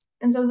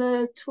 And so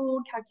the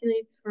tool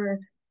calculates for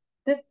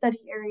this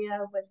study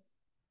area with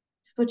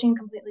switching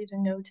completely to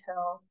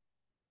no-till.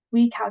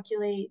 We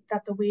calculate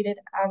that the weighted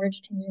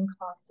average change in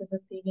cost is a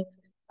savings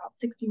of about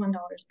 $61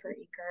 per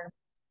acre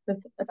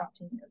with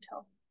adopting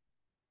no-till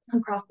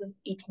across the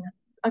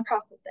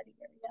study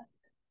area.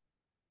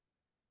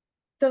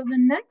 So the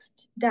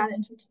next data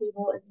entry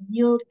table is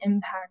yield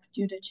impacts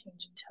due to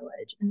change in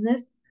tillage. And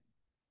this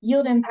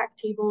yield impacts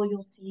table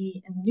you'll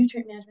see in the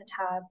nutrient management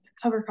tab, the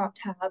cover crop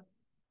tab,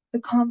 the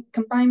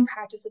combined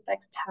practice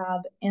effects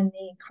tab, and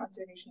the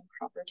conservation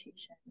crop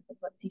rotation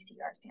is what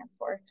CCR stands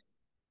for,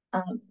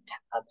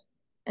 tab.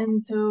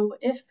 And so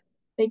if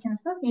they can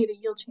associate a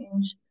yield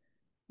change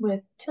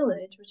with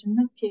tillage, which in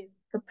this case,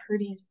 the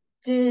Purdy's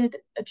did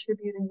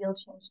attribute a yield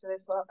change to their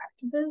soil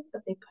practices,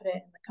 but they put it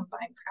in the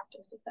combined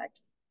practice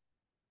effects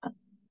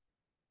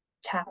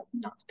tab,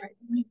 not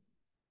surprisingly.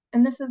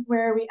 And this is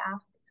where we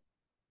ask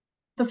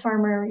the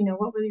farmer,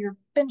 what were your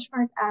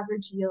benchmark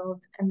average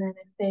yields? And then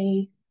if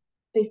they,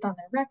 based on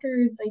their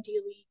records,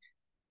 ideally,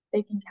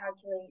 they can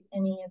calculate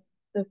any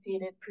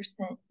associated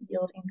percent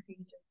yield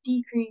increase or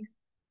decrease,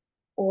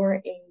 or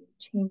a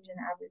change in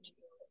average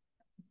yield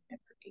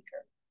per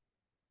acre.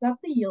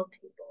 That's the yield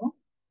table.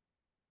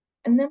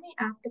 And then we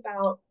ask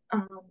about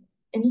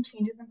any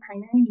changes in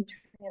primary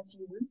nutrients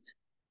used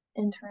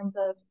in terms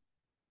of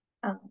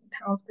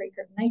pounds per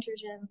acre of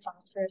nitrogen,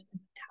 phosphorus, and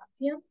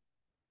potassium.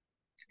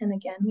 And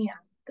again, we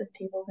ask this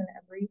table's in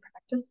every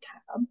practice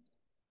tab.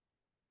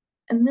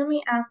 And then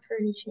we ask for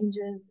any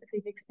changes, if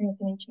they've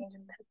experienced any change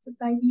in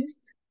pesticide use.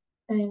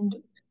 And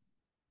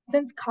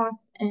since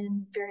costs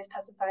in various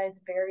pesticides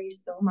vary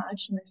so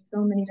much, and there's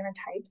so many different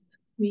types,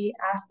 we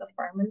ask the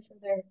farmer for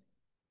their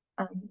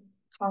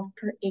cost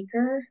per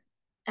acre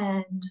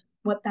and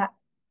what that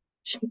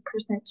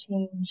percent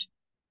change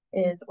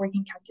is, or you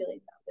can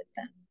calculate that with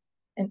them,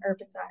 an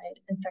herbicide,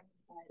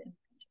 insecticide, and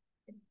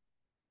fungicide.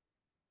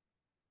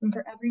 And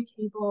for every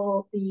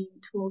table, the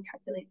tool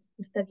calculates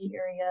the study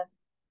area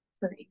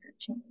per acre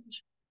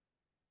change.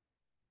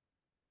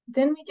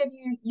 Then we give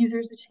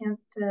users a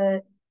chance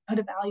to put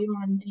a value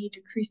on any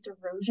decreased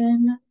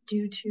erosion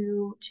due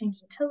to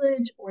change in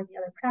tillage or the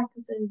other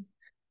practices.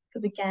 So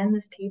again,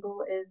 this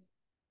table is,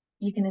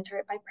 you can enter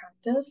it by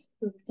practice,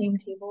 so the same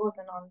table as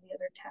in on the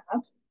other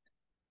tabs.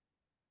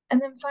 And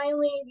then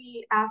finally,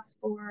 we ask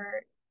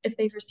for if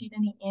they've received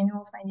any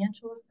annual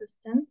financial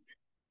assistance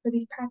for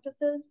these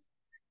practices.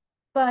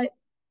 But,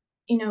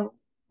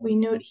 we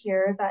note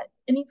here that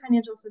any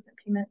financial assistance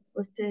payments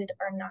listed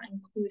are not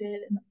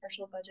included in the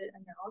partial budget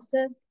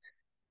analysis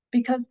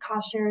because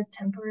cost share is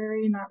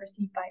temporary and not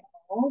received by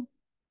all,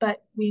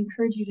 but we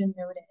encourage you to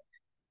note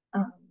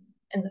it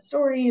in the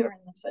story or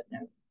in the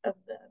footnote of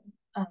the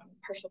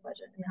partial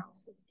budget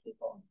analysis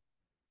table.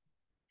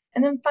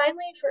 And then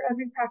finally, for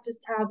every practice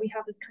tab, we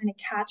have this kind of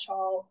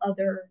catch-all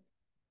other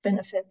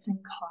benefits and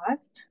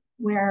cost,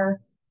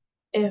 where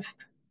if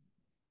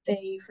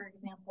they, for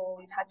example,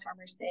 we've had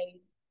farmers say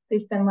they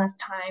spend less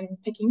time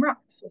picking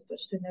rocks with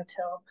switch to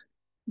no-till,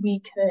 we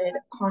could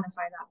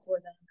quantify that for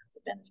them as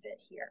a benefit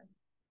here.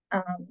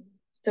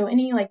 So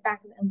any like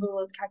back of the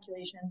envelope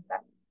calculations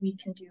that we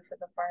can do for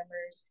the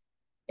farmers'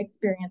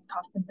 experience,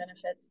 costs, and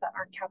benefits that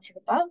aren't captured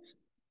above,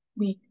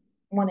 we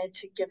wanted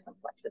to give some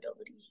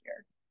flexibility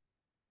here.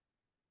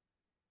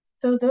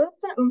 So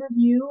that's an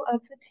overview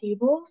of the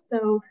table.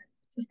 So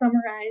to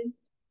summarize,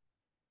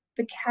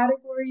 the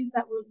categories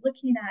that we're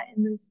looking at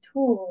in this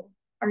tool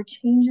are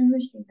change in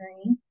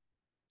machinery,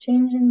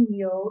 change in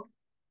yield,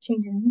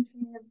 change in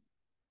nutrients,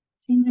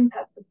 change in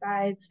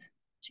pesticides,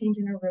 change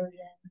in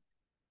erosion,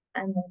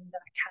 and then the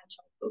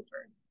catch-all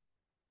over.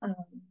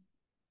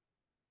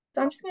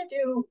 So I'm just going to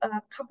do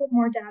a couple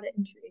more data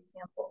entry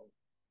examples.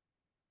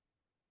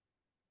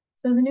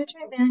 So the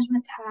nutrient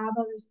management tab,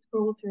 I'll just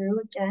scroll through.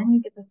 Again,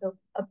 you get this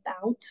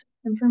about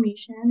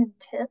information and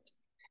tips.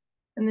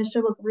 And this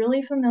should look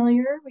really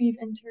familiar. We've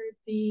entered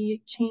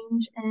the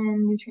change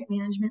in nutrient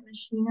management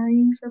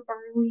machinery for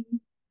barley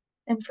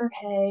and for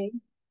hay,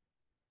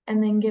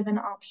 and then give an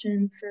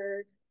option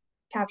for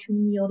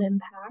capturing yield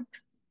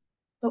impacts.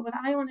 But what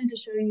I wanted to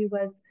show you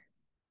was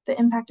the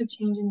impact of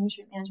change in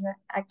nutrient management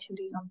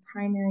activities on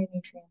primary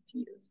nutrients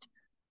used.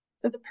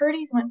 So the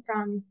Purdy's went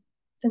from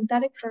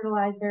synthetic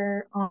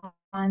fertilizer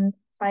on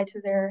applied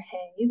to their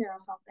hay, their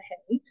alfalfa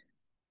hay,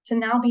 to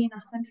now being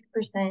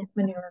 100%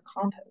 manure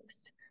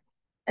compost.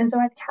 And so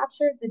I've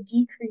captured the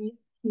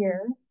decrease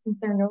here since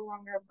they're no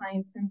longer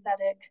applying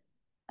synthetic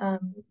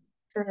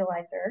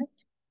fertilizer.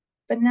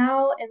 But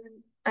now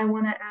I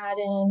want to add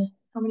in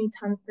how many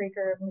tons per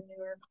acre of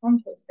manure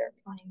compost they're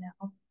applying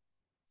now.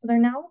 So they're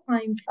now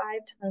applying 5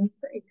 tons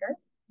per acre.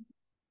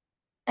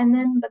 And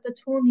then, but the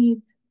tool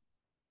needs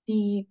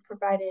the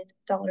provided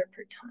dollar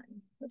per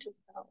ton, which is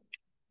about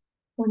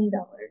 $20.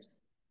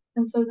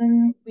 And so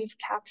then we've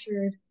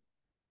captured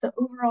the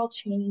overall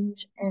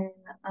change in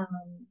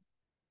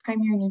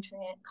primary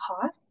nutrient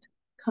cost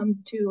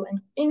comes to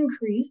an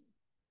increase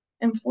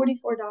in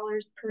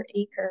 $44 per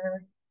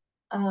acre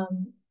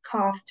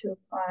cost to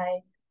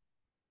apply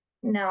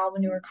now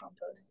manure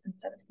compost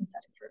instead of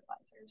synthetic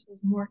fertilizers. So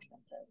it's more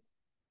expensive.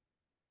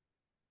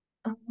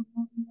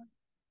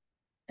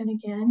 And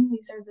again,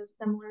 these are the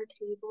similar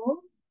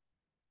tables.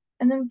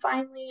 And then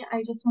finally,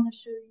 I just want to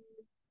show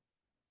you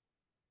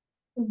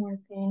some more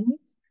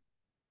things.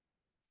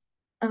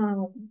 So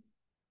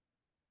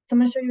I'm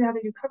going to show you how to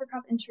do cover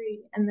crop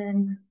entry and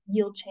then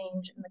yield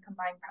change and the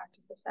combined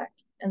practice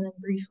effects, and then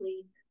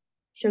briefly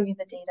show you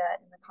the data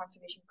in the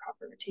conservation crop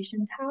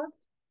rotation tab.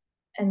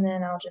 And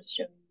then I'll just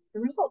show you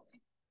the results.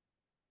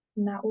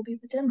 And that will be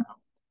the demo.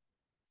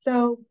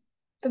 So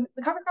the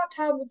cover crop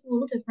tab looks a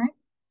little different.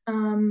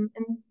 And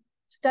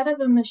instead of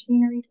the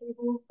machinery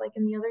tables like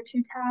in the other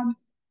 2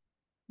 tabs,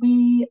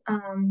 we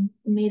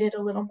made it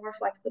a little more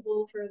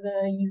flexible for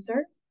the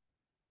user.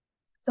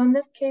 So in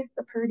this case,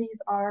 the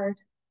Purdy's are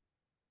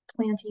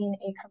planting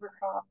a cover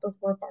crop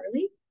before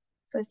barley.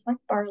 So I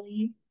select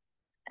barley,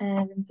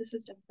 and this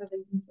is just for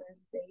the user's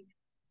sake.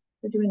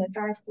 We're doing a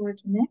dry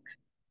forage mix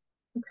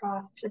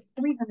across just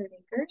 300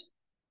 acres.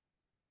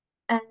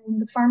 And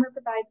the farmer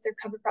provides their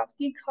cover crop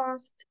seed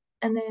cost,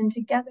 and then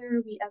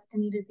together we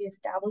estimated the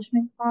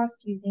establishment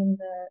cost using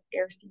the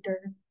air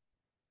seeder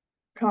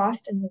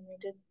cost, and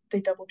then they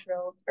double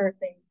drilled, or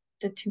they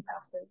did 2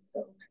 passes.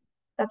 So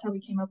that's how we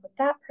came up with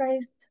that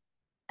price.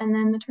 And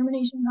then the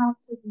termination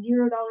cost is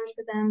 $0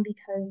 for them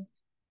because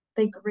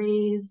they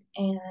graze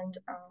and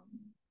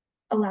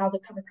allow the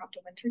cover crop to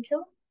winter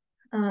kill.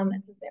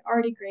 And since they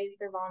already grazed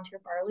their volunteer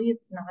barley,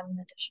 it's not an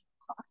additional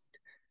cost.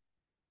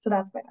 So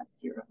that's why that's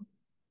 0.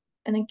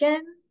 And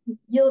again,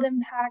 yield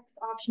impacts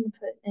option to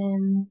put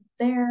in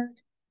there,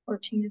 or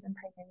changes in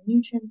primary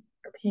nutrients,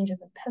 or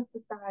changes in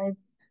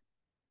pesticides,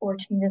 or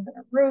changes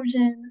in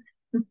erosion,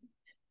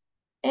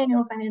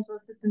 annual financial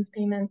assistance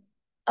payments,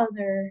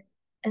 other,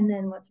 and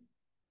then what's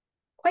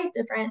quite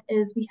different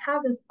is we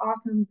have this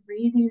awesome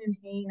grazing and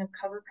haying of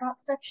cover crop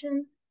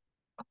section.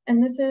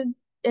 And this is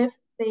if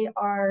they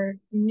are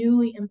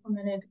newly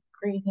implemented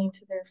grazing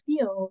to their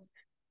field,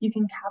 you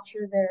can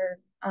capture their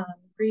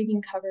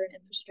grazing cover and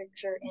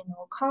infrastructure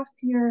annual costs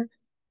here.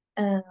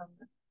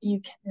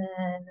 You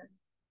can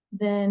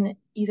then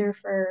either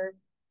for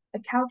a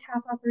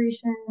cow-calf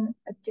operation,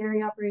 a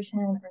dairy operation,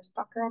 or a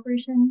stocker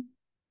operation,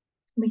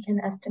 we can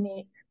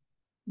estimate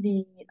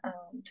the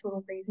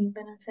total grazing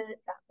benefit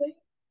that way.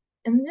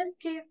 In this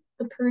case,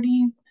 the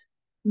Purdy's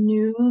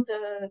knew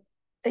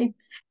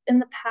in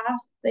the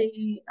past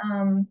they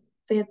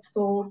had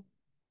sold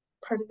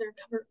part of their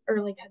cover,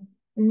 or like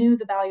knew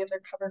the value of their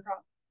cover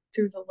crop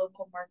through the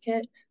local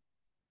market.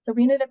 So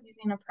we ended up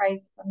using a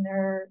price from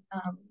their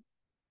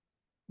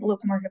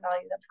local market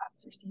value that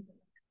Pat's received in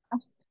the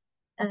past,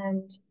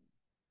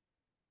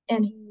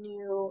 and he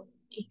knew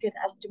he could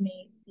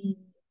estimate the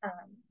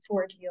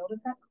forage yield of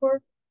that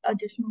crop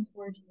additional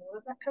forage yield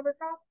of that cover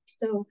crop.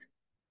 So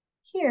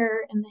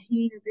here in the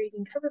hay or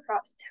grazing cover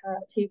crops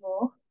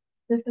table,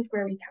 this is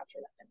where we capture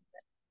that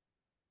benefit.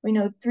 We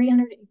know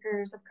 300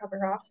 acres of cover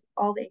crops,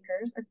 all the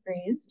acres are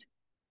grazed,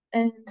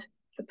 and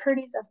the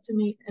Purdy's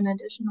estimate an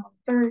additional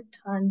third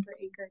ton per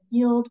acre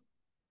yield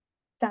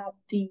that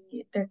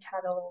their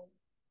cattle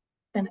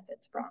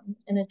benefits from,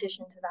 in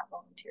addition to that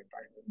volunteer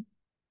barley.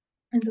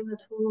 And so the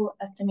tool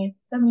estimates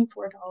 $74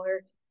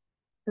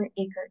 per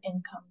acre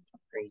income from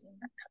grazing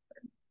that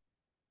cover.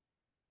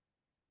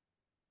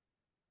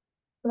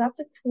 So that's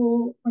a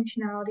cool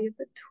functionality of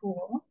the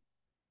tool.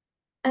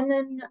 And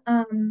then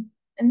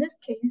in this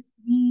case,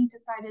 we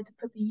decided to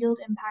put the yield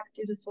impacts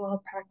due to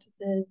soil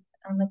practices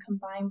on the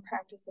combined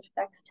practice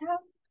effects tab.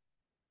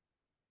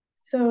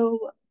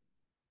 So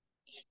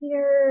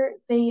here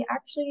they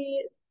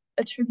actually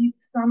attribute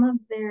some of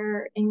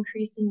their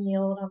increase in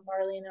yield on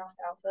barley and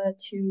alfalfa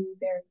to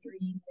their 3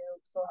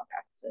 new soil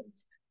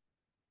practices.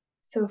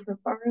 So for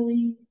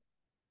barley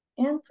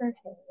and for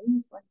hay,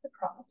 select the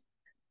crops,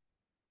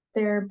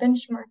 their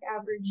benchmark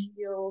average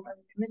yield on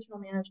conventional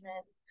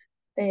management,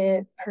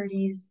 the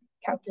Purdy's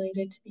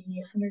calculated to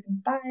be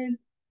 105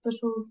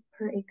 bushels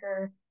per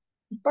acre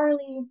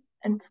barley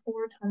and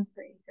 4 tons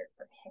per acre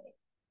for hay.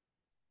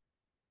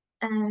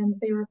 And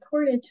they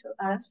reported to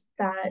us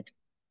that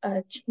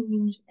a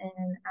change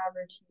in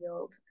average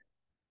yield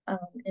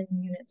in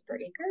units per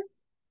acre.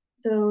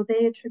 So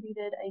they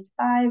attributed a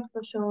 5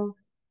 bushel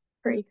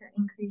per acre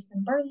increase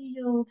in barley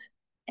yield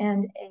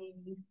and a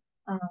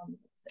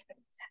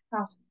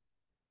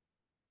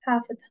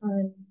half a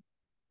ton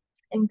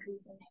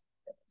increase in hay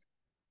yield.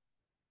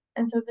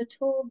 And so the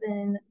tool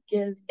then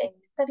gives a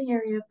study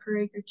area per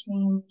acre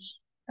change,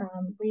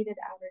 weighted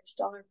average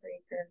dollar per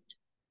acre,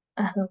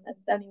 a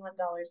 $71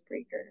 per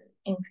acre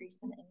increase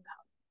in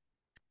income.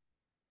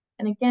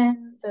 And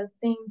again, the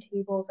same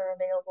tables are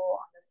available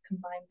on this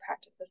combined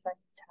practice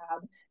effects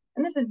tab.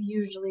 And this is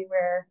usually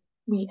where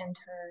we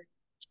enter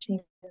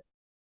changes in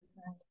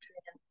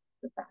nutrients,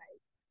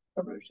 besides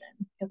erosion,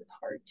 because it's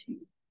hard to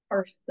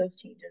parse those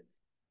changes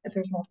if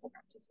there's multiple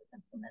practices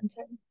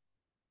implemented.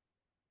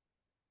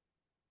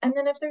 And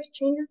then if there's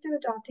changes to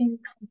adopting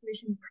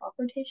conservation crop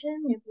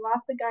rotation, we have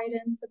lots of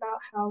guidance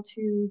about how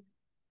to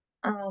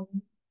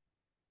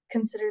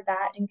consider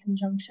that in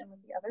conjunction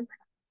with the other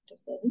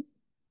practices.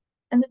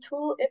 And the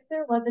tool, if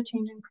there was a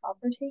change in crop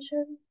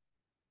rotation,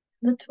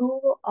 the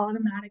tool will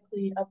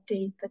automatically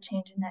update the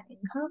change in net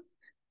income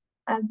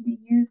as we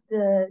use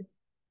the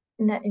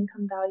net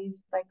income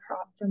values by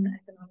crop from the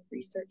Economic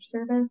Research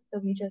Service. So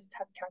we just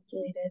have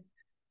calculated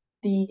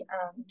the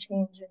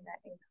change in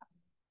net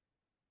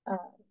income,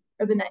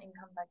 or the net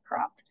income by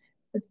crop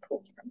is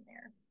pulled from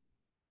there.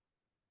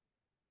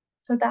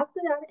 So that's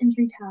the data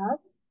entry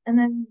tabs. And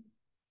then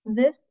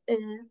this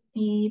is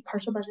the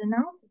partial budget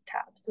analysis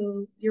tab.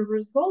 So your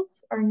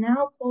results are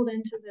now pulled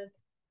into this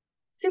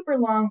super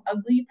long,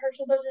 ugly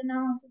partial budget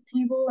analysis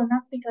table. And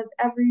that's because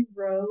every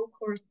row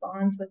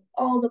corresponds with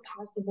all the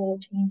possible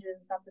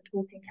changes that the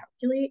tool can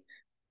calculate.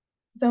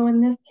 So in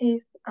this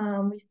case,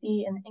 we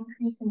see an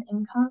increase in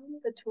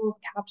income. The tool's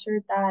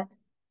captured that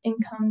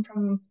income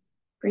from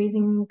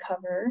grazing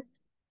cover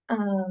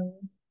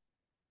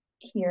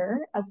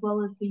here, as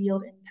well as the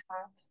yield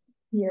impacts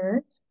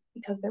here,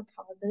 because they're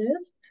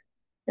positive.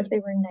 If they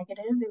were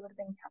negative, they would have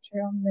been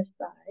captured on this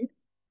side.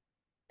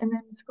 And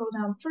then scroll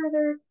down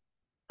further,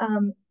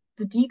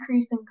 the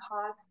decrease in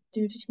costs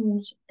due to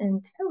change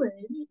in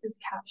tillage is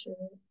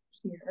captured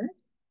here.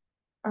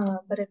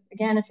 But if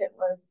it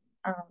was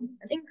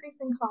an increase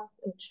in cost,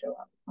 it would show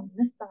up on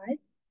this side.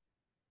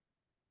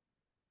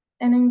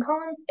 And in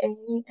columns A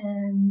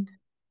and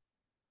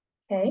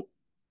K,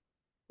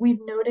 we've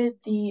noted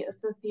the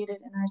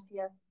associated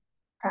NRCS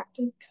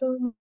practice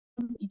code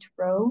each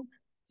row,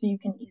 so you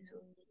can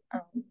easily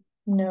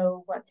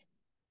know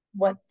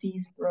what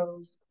these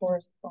rows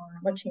correspond,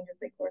 what changes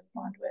they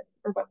correspond with,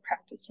 or what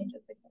practice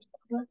changes they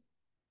correspond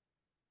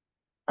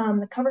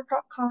with. The cover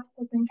crop cost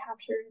has been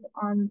captured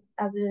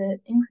as an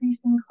increase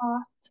in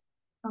cost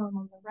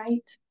on the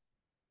right,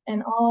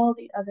 and all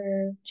the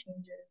other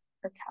changes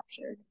are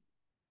captured.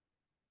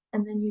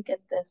 And then you get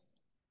this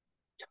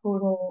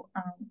total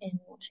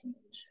annual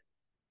change.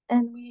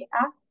 And we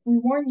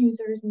warn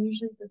users, and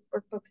usually this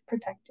workbook's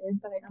protected,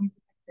 but I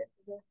unprotected it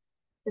for the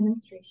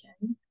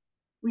demonstration.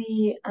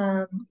 We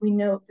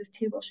note this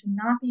table should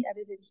not be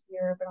edited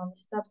here, but on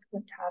the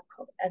subsequent tab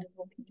called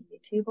Editable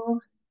PDA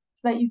Table,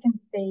 so that you can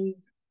save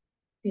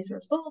these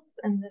results,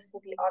 and this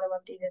will be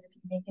auto-updated if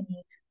you make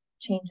any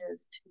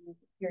changes to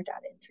your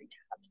data entry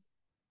tabs.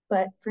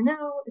 But for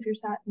now, if you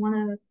want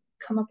to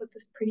come up with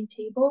this pretty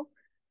table,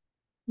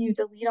 you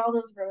delete all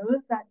those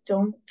rows that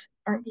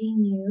aren't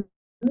being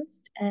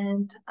used,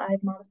 and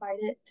I've modified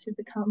it to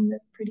become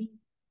this pretty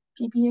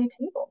PPA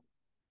table.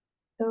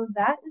 So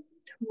that is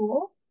the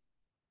tool.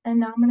 And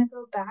now I'm going to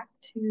go back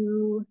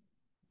to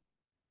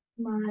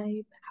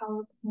my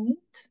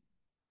PowerPoint.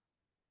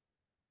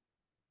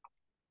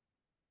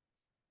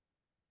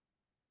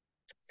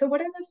 So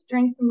what are the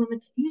strengths and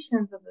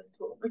limitations of this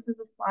tool? This is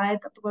a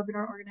slide that the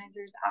webinar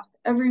organizers asked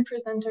every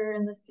presenter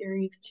in the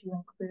series to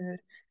include,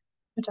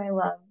 which I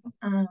love.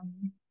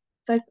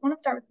 So I just want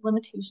to start with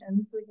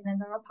limitations so we can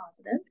end on a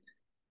positive.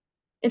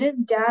 It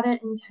is data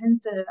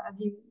intensive,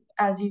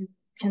 as you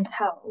can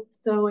tell.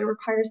 So it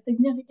requires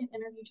significant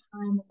interview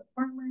time with the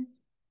farmers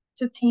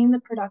to obtain the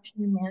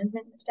production and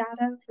management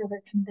data for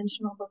their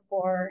conventional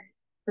before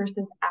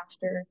versus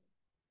after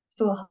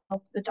soil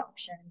health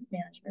adoption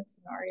management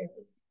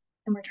scenarios.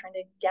 And we're trying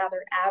to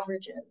gather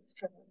averages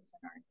for those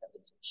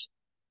scenarios, which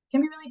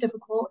can be really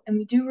difficult. And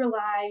we do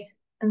rely,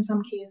 in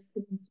some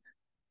cases,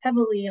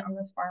 heavily on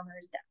the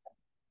farmer's data.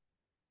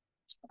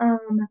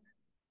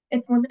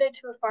 It's limited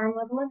to a farm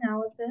level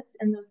analysis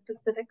in those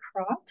specific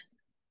crops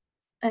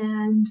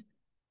and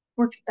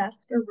works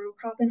best for row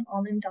crop and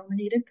almond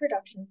dominated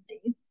production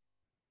states.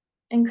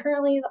 And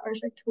currently the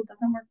R-SHEC tool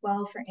doesn't work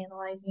well for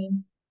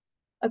analyzing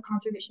a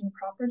conservation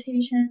crop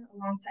rotation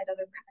alongside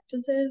other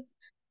practices.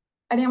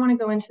 I didn't want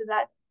to go into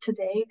that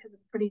today because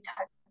it's pretty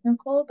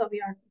technical, but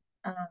we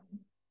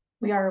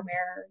are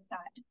aware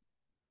that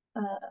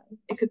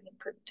it could be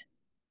improved.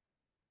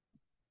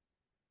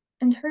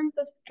 In terms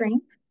of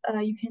strength,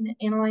 you can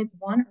analyze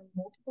one or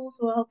multiple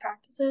soil health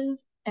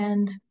practices,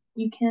 and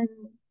you can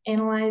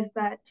analyze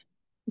that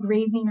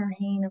grazing or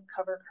haying of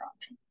cover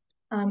crops.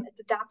 It's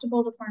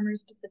adaptable to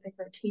farmers' specific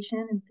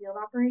rotation and field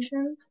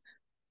operations.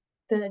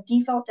 The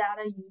default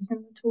data used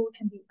in the tool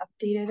can be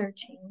updated or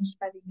changed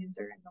by the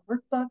user in the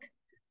workbook.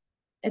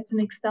 It's an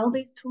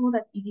Excel-based tool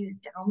that's easy to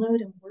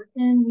download and work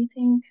in, we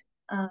think,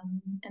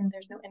 and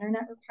there's no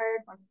internet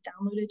required once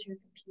downloaded to your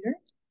computer.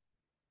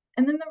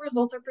 And then the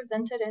results are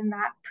presented in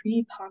that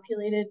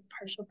pre-populated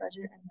partial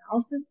budget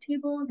analysis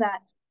table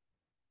that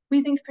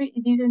we think is pretty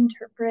easy to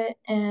interpret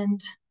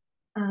and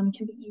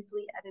can be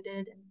easily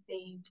edited and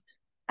saved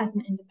as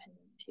an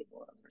independent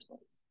table of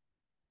results.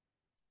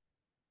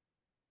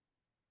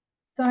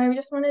 So I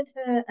just wanted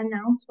to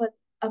announce what's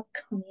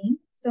upcoming.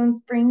 So in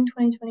spring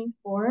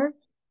 2024,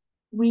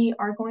 we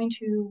are going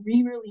to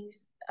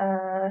re-release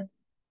an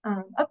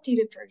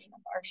updated version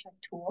of R-SHEC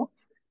tool.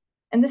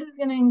 And this is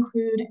going to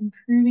include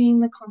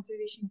improving the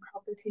conservation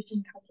crop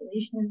rotation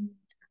calculations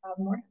to have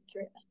more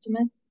accurate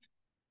estimates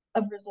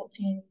of the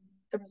resulting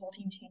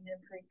change in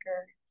per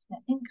acre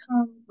net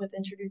income with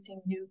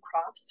introducing new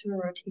crops to a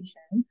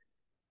rotation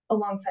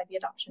alongside the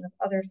adoption of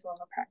other soil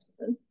health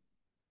practices.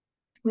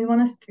 We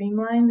want to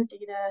streamline the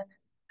data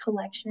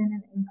collection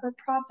and input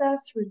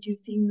process,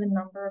 reducing the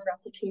number of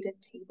replicated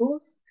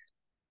tables.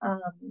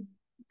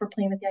 We're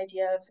playing with the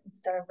idea of,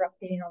 instead of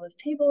replicating all those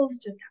tables,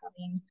 just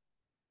having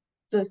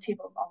those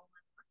tables all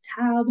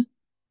in one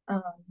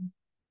tab.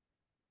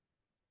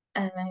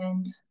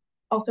 And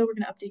also we're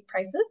going to update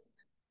prices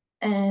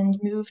and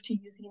move to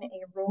using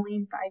a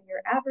rolling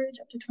 5-year average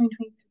up to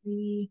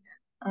 2023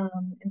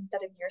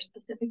 instead of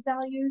year-specific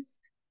values.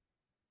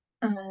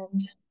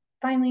 And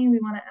finally, we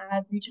want to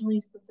add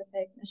regionally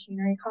specific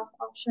machinery cost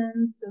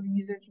options so the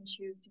user can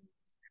choose to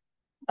use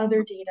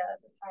other data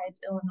besides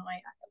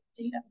Illinois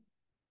data.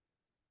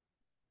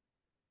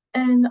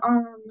 And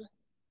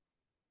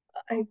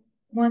I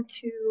want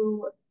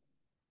to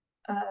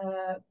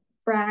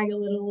brag a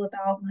little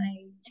about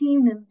my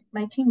team and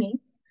my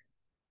teammates.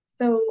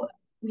 So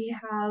we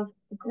have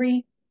a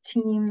great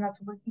team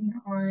that's working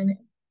on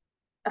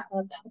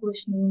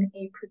publishing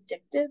a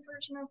predictive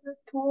version of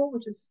this tool,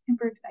 which is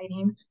super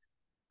exciting,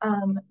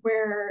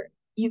 where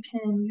you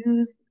can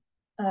use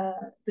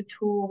the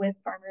tool with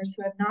farmers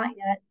who have not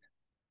yet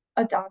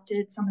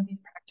adopted some of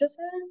these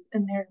practices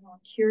and they're more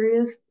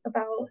curious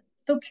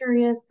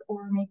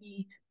or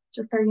maybe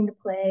just starting to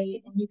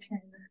play, and you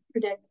can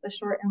predict the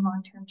short and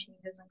long-term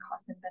changes in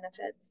cost and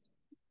benefits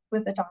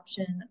with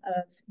adoption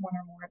of one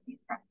or more of these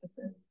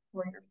practices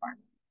for your farm.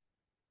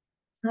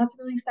 That's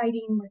really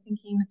exciting. We're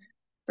thinking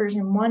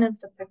version 1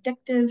 of the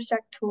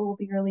Predictive-SHEC tool will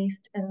be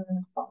released in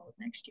the fall of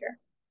next year.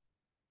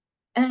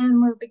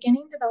 And we're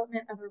beginning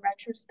development of a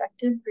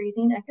retrospective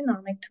grazing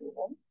economic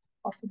tool,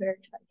 also very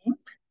exciting.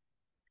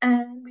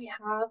 And we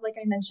have, like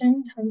I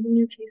mentioned, tons of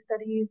new case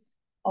studies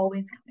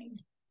always coming.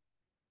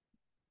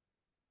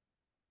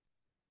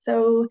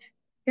 So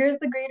here's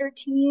the greater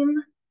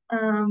team.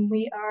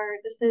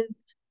 This is,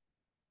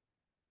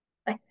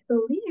 I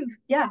believe,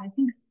 yeah, I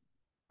think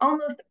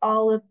almost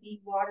all of the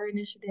Water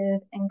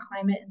Initiative and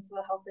Climate and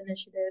Soil Health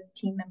Initiative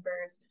team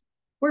members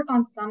work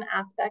on some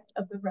aspect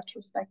of the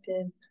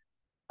retrospective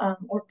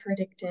or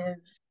predictive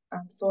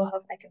soil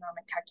health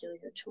economic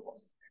calculator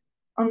tools.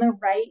 On the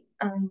right,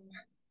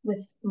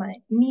 with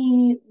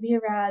me, Leah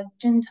Raz,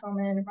 Jen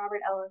Tillman,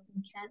 Robert Ellis,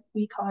 and Kent,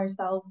 we call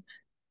ourselves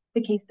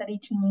the case study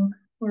team.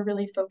 We're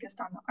really focused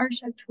on the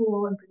R-SHEC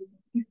tool and producing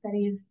case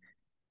studies.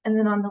 And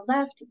then on the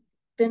left,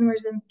 Ben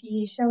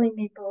Wierzinski, Shelley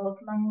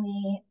Maples, Mung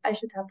Lee,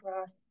 Aisha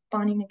Tapras,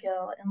 Bonnie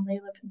McGill, and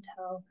Layla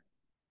Pintel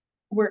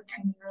work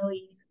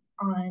primarily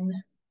on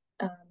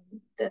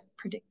this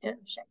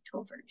Predictive-SHEC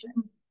tool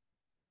version.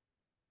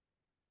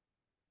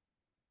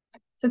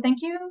 So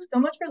thank you so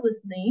much for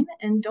listening,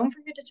 and don't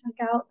forget to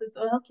check out the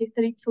Soil Health Case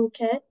Study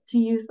Toolkit to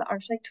use the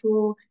R-SHEC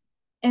tool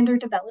and or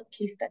develop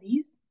case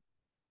studies.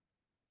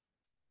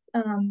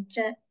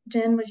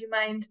 Jen, would you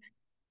mind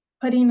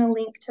putting a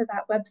link to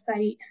that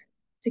website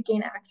to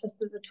gain access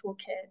to the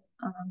toolkit,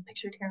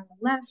 pictured here on the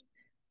left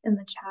in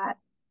the chat?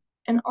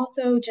 And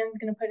also Jen's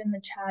going to put in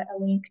the chat a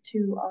link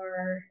to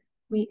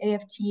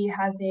AFT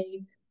has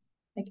a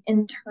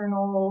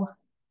internal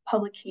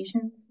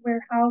publications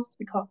warehouse.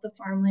 We call it the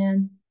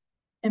Farmland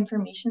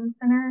Information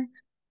Center,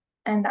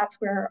 and that's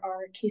where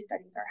our case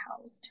studies are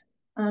housed.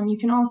 You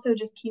can also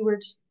just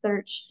keyword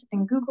search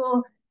in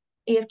Google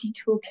AFT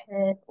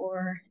toolkit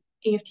or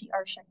AFT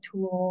R-SHEC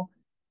tool,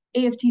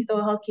 AFT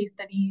soil health case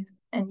studies,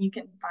 and you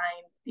can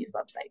find these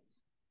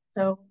websites.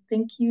 So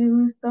thank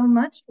you so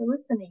much for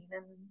listening,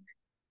 and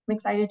I'm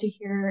excited to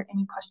hear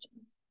any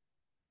questions.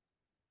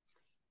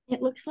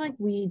 It looks like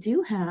we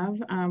do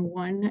have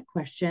one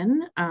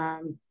question.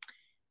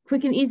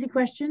 Quick and easy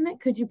question.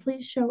 Could you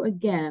please show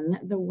again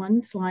the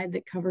one slide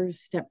that covers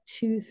step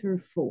 2 through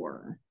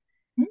 4?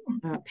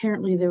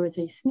 Apparently there was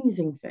a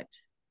sneezing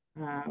fit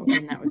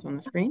when that was on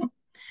the screen.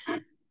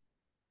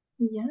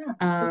 Yeah.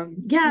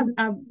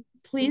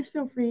 Please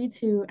feel free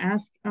to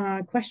ask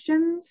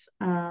questions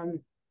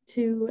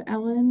to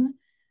Ellen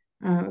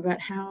about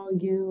how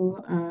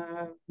you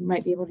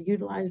might be able to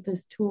utilize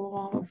this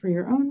tool for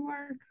your own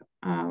work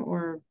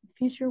or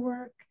future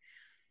work.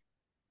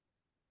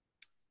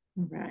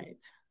 All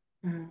right.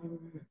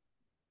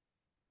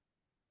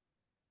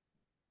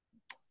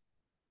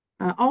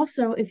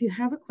 Also, if you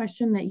have a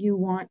question that you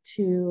want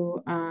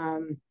to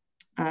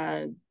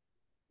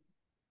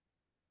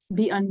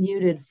be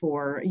unmuted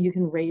for, you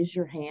can raise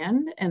your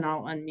hand and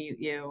I'll unmute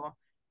you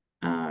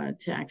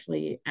to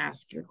actually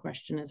ask your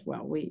question as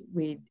well.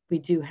 We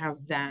do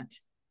have that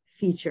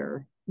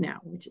feature now,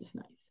 which is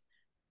nice.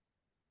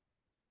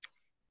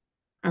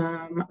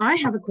 I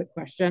have a quick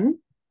question.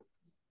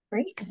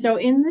 Great. So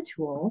in the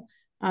tool,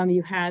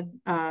 you had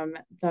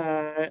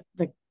the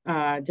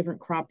different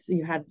crops.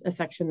 You had a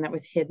section that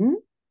was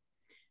hidden.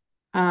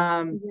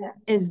 Yes.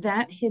 Is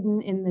that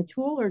hidden in the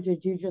tool, or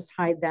did you just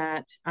hide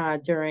that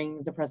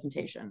during the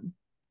presentation?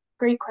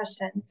 Great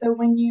question. So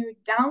when you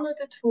download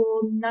the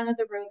tool, none of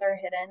the rows are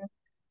hidden.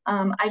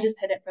 I just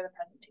hid it for the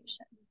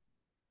presentation.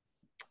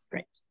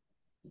 Great.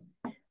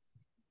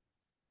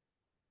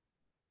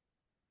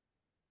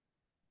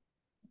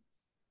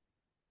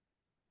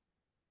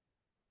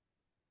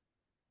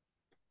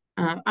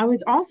 I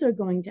was also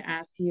going to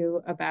ask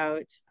you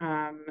about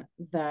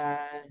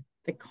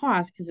the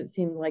cost, because it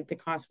seemed like the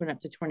cost went up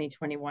to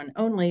 2021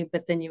 only,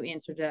 but then you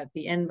answered it at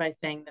the end by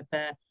saying that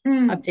the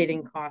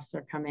updating costs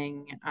are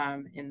coming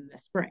in the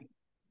spring,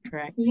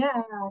 correct?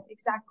 Yeah,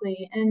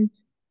 exactly. And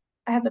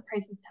I have the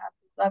prices tab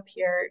up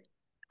here.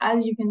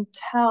 As you can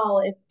tell,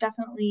 it's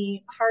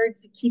definitely hard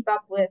to keep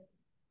up with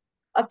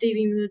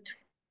updating the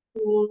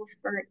tool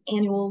for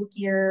annual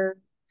year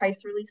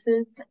price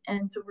releases.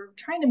 And so we're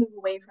trying to move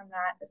away from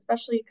that,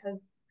 especially because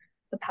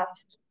the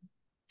past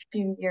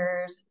few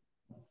years,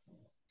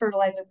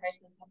 fertilizer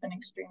prices have been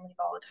extremely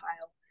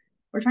volatile.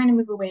 We're trying to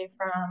move away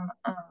from,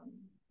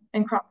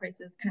 and crop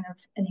prices kind of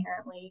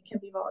inherently can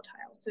be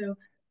volatile. So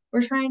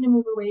we're trying to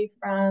move away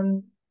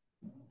from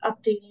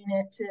updating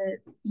it to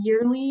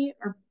yearly,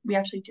 or we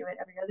actually do it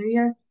every other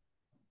year,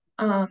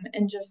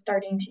 and just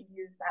starting to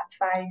use that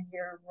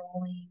 5-year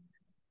rolling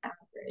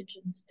average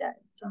instead.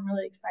 So I'm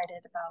really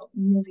excited about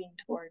moving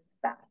towards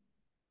that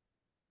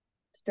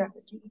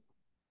strategy.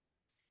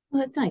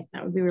 Well, that's nice.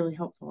 That would be really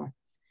helpful.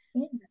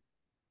 Yeah.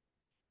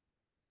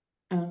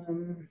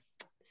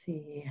 Let's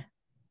see.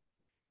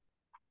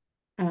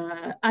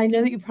 I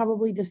know that you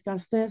probably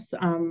discussed this.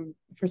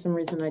 For some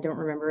reason, I don't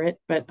remember it,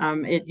 but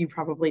you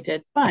probably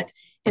did. But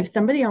if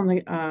somebody on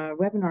the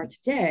webinar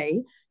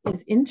today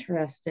is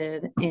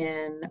interested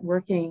in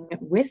working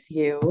with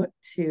you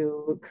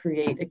to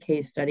create a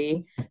case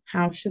study,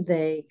 how should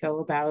they go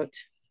about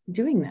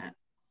doing that?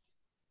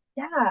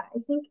 Yeah, I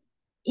think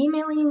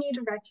emailing me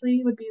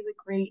directly would be the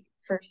great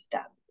first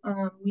step.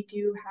 We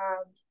do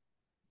have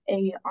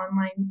an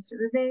online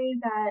survey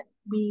that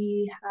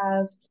we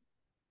have.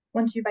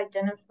 Once you've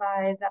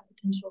identified that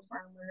potential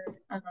farmer,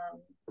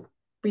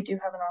 we do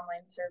have an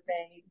online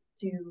survey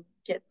to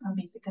get some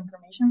basic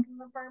information from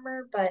the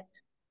farmer, but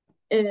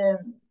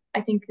I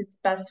think it's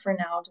best for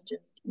now to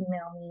just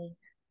email me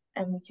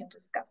and we can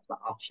discuss the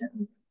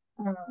options.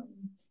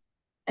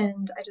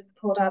 And I just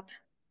pulled up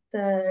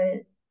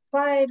the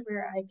slide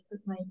where I put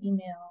my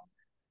email.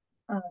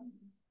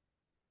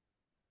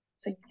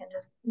 So you can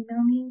just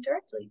email me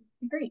directly.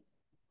 Great.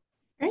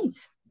 Great.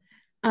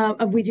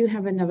 We do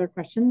have another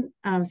question.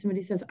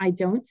 Somebody says, I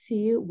don't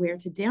see where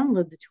to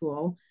download the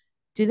tool.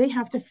 Do they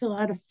have to fill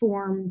out a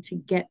form to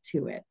get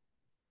to it?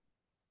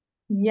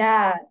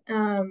 Yeah.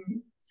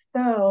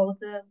 So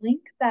the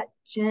link that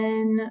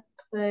Jen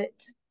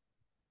put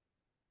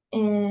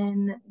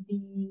in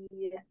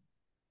the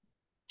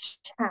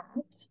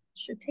chat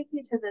should take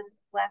you to this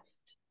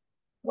left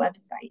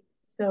website.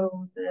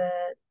 So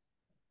the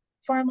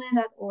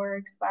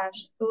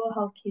farmland.org/soil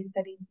health case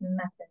studies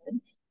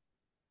methods.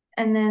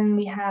 And then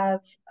we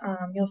have,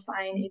 you'll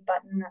find a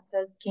button that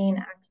says gain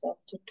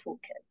access to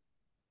toolkit.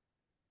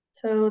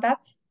 So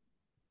that's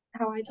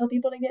how I tell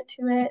people to get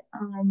to it.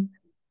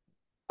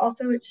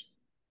 Also,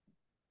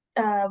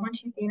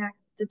 once you gain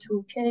access to the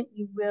toolkit,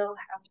 you will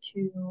have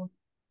to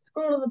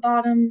scroll to the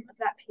bottom of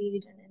that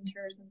page and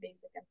enter some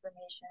basic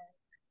information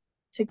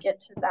to get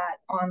to that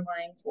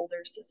online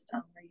folder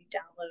system where you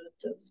download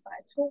those 5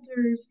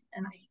 folders,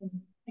 and I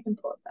can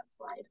pull up that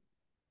slide.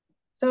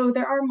 So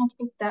there are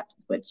multiple steps,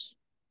 which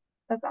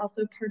that's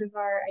also part of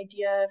our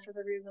idea for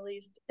the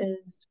re-release,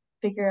 is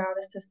figure out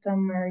a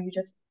system where you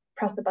just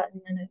press a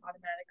button and it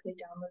automatically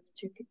downloads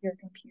to your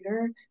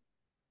computer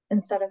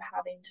instead of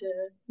having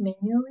to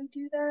manually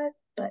do that,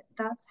 but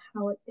that's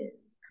how it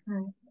is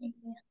currently.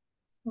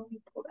 So let me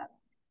pull that up.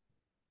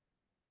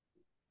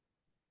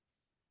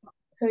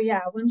 So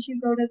yeah, once you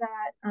go to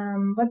that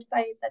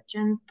website that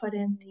Jen's put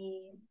in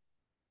the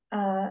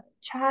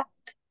chat,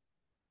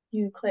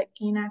 you click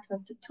Gain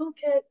Access to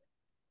Toolkit,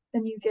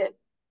 then you get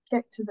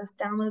kicked to this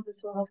Download the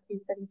Soil Health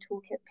Case Study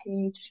Toolkit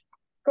page,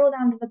 scroll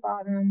down to the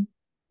bottom,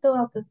 fill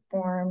out this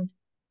form,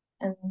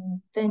 and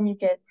then you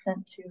get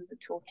sent to the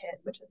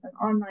toolkit, which is an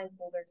online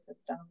folder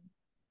system.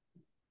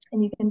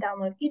 And you can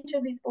download each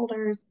of these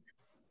folders.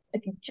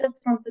 If you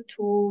just want the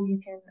tool, you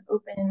can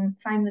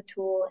find the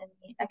tool in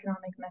the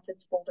Economic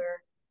Methods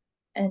folder,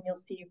 and you'll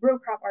see Row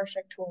Crop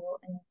R-SHEC Tool,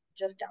 and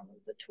just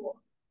download the tool.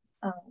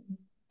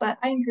 But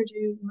I encourage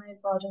you might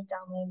as well just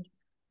download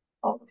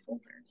all the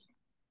folders.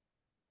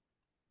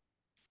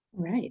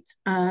 Right.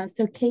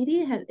 So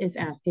Katie is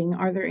asking,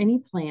 are there any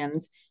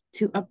plans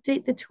to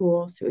update the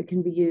tool so it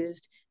can be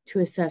used to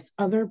assess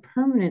other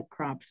permanent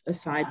crops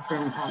aside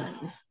from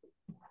almonds?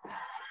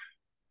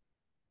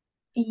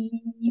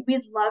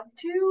 We'd love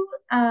to.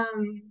 I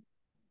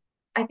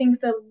think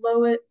the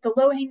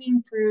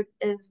low-hanging fruit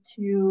is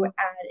to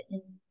add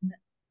in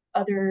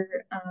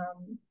other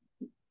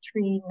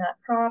tree nut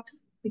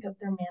crops because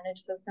they're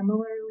managed so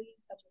similarly,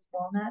 such as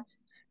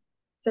walnuts.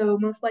 So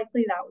most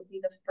likely that would be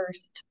the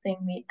first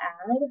thing we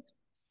add.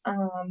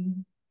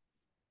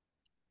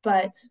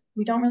 But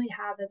we don't really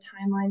have a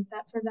timeline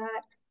set for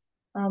that.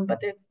 But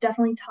there's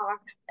definitely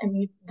talks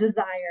and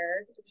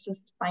desire. It's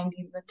just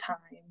finding the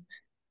time.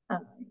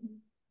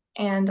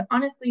 And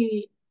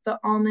honestly, the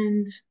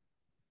almond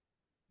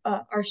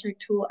R-SHEC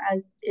tool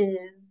as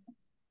is,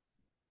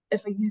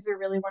 if a user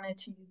really wanted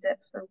to use it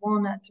for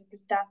walnuts or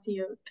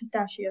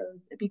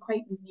pistachios, it'd be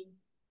quite easy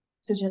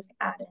to just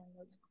add in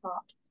those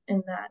crops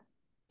in that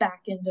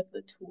back end of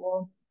the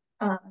tool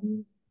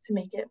to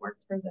make it work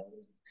for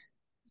those.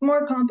 It's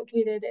more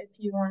complicated if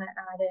you want to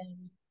add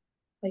in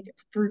like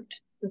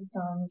fruit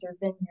systems or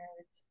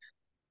vineyards.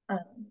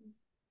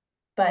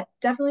 But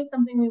definitely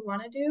something we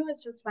want to do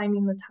is just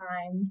finding the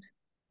time.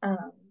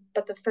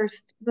 But the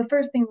first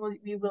thing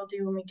we will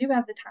do when we do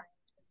have the time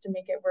is to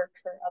make it work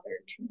for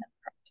other tree nut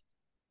crops.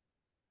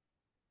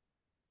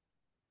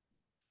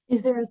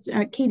 Is there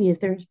Katie, is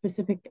there a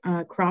specific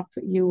crop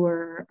you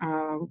were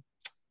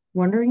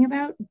wondering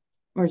about,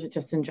 or is it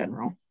just in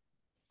general?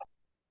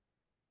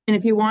 And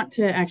if you want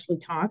to actually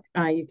talk,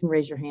 you can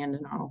raise your hand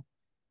and I'll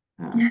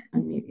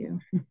unmute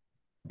you.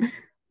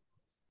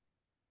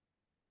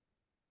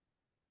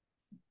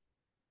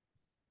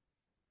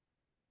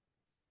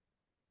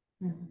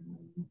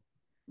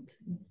 Let's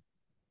see.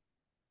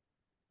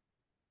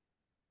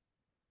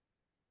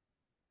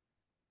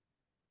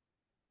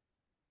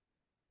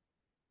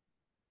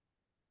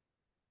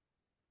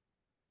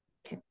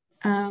 Okay.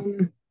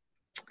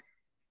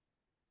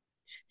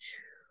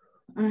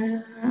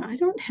 I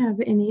don't have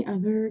any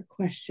other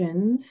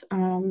questions.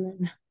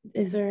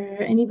 Is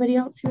there anybody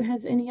else who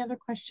has any other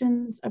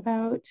questions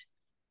about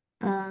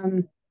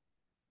the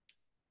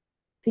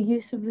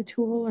use of the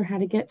tool or how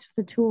to get to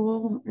the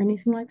tool or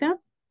anything like that?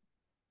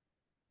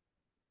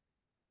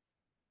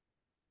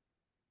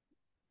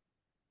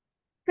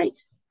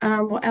 Great.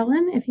 Well,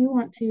 Ellen, if you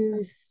want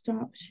to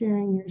stop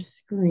sharing your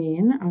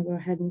screen, I'll go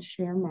ahead and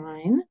share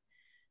mine.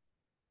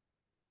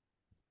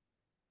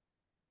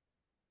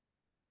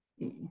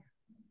 Oh.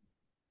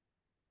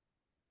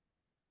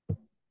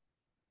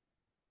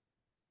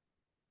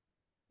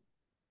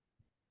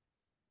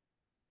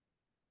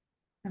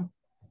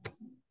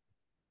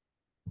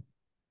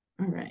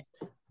 All right.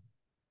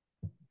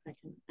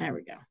 There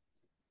we go.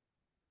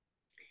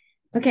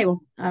 Okay,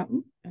 well,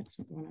 that's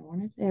not the one I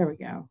wanted. There we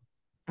go.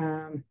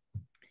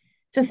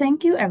 So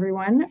thank you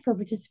everyone for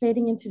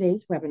participating in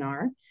today's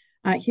webinar.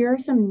 Here are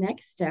some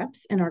next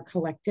steps in our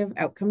collective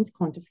outcomes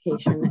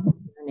quantification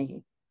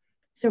journey.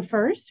 So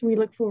first, we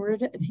look forward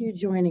to you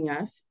joining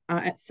us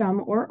at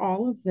some or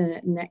all of the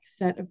next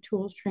set of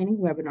tools training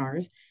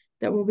webinars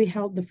that will be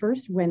held the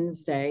first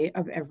Wednesday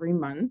of every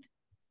month.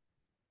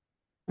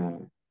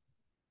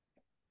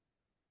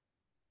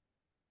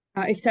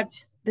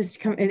 Except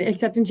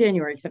in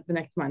January, except the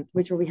next month,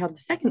 which will be held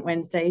the second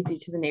Wednesday due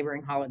to the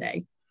neighboring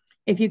holiday.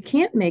 If you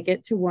can't make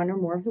it to one or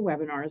more of the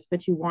webinars,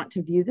 but you want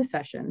to view the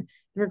session,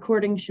 the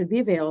recording should be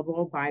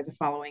available by the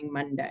following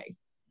Monday.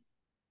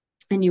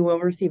 And you will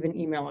receive an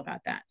email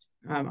about that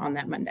on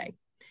that Monday.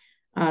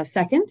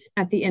 Second,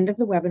 at the end of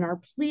the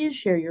webinar, please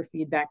share your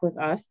feedback with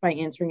us by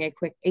answering a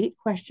quick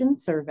 8-question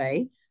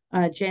survey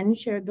Jen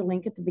shared the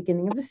link at the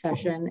beginning of the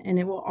session, and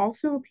it will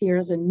also appear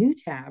as a new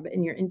tab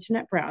in your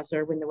internet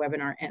browser when the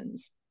webinar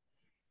ends.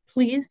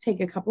 Please take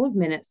a couple of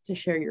minutes to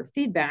share your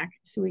feedback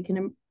so we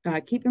can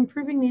keep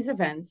improving these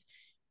events.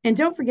 And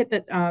don't forget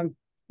that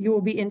you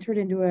will be entered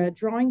into a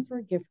drawing for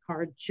a gift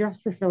card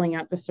just for filling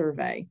out the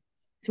survey.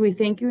 So we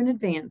thank you in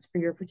advance for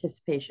your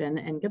participation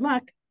and good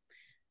luck.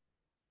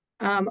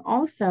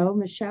 Also,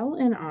 Michelle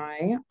and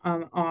I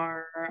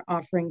are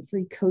offering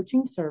free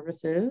coaching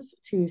services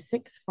to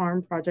 6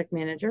 farm project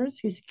managers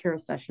who secure a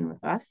session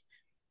with us.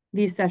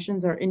 These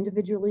sessions are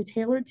individually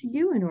tailored to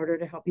you in order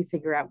to help you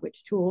figure out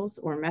which tools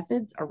or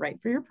methods are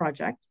right for your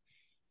project.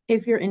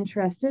 If you're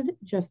interested,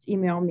 just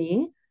email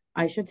me,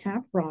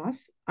 Aisha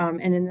Ross,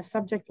 and in the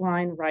subject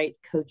line, write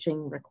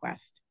coaching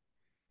request.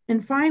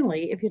 And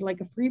finally, if you'd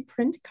like a free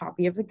print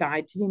copy of the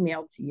guide to be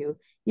mailed to you,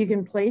 you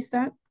can place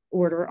that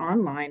order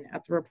online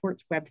at the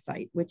report's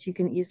website, which you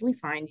can easily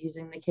find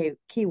using the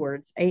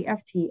keywords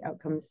AFT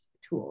Outcomes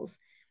Tools.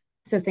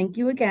 So thank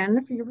you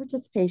again for your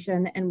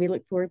participation, and we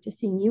look forward to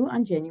seeing you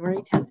on January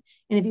 10th.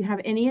 And if you have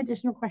any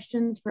additional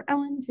questions for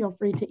Ellen, feel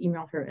free to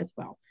email her as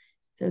well.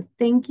 So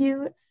thank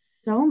you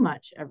so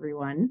much,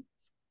 everyone,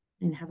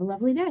 and have a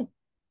lovely day.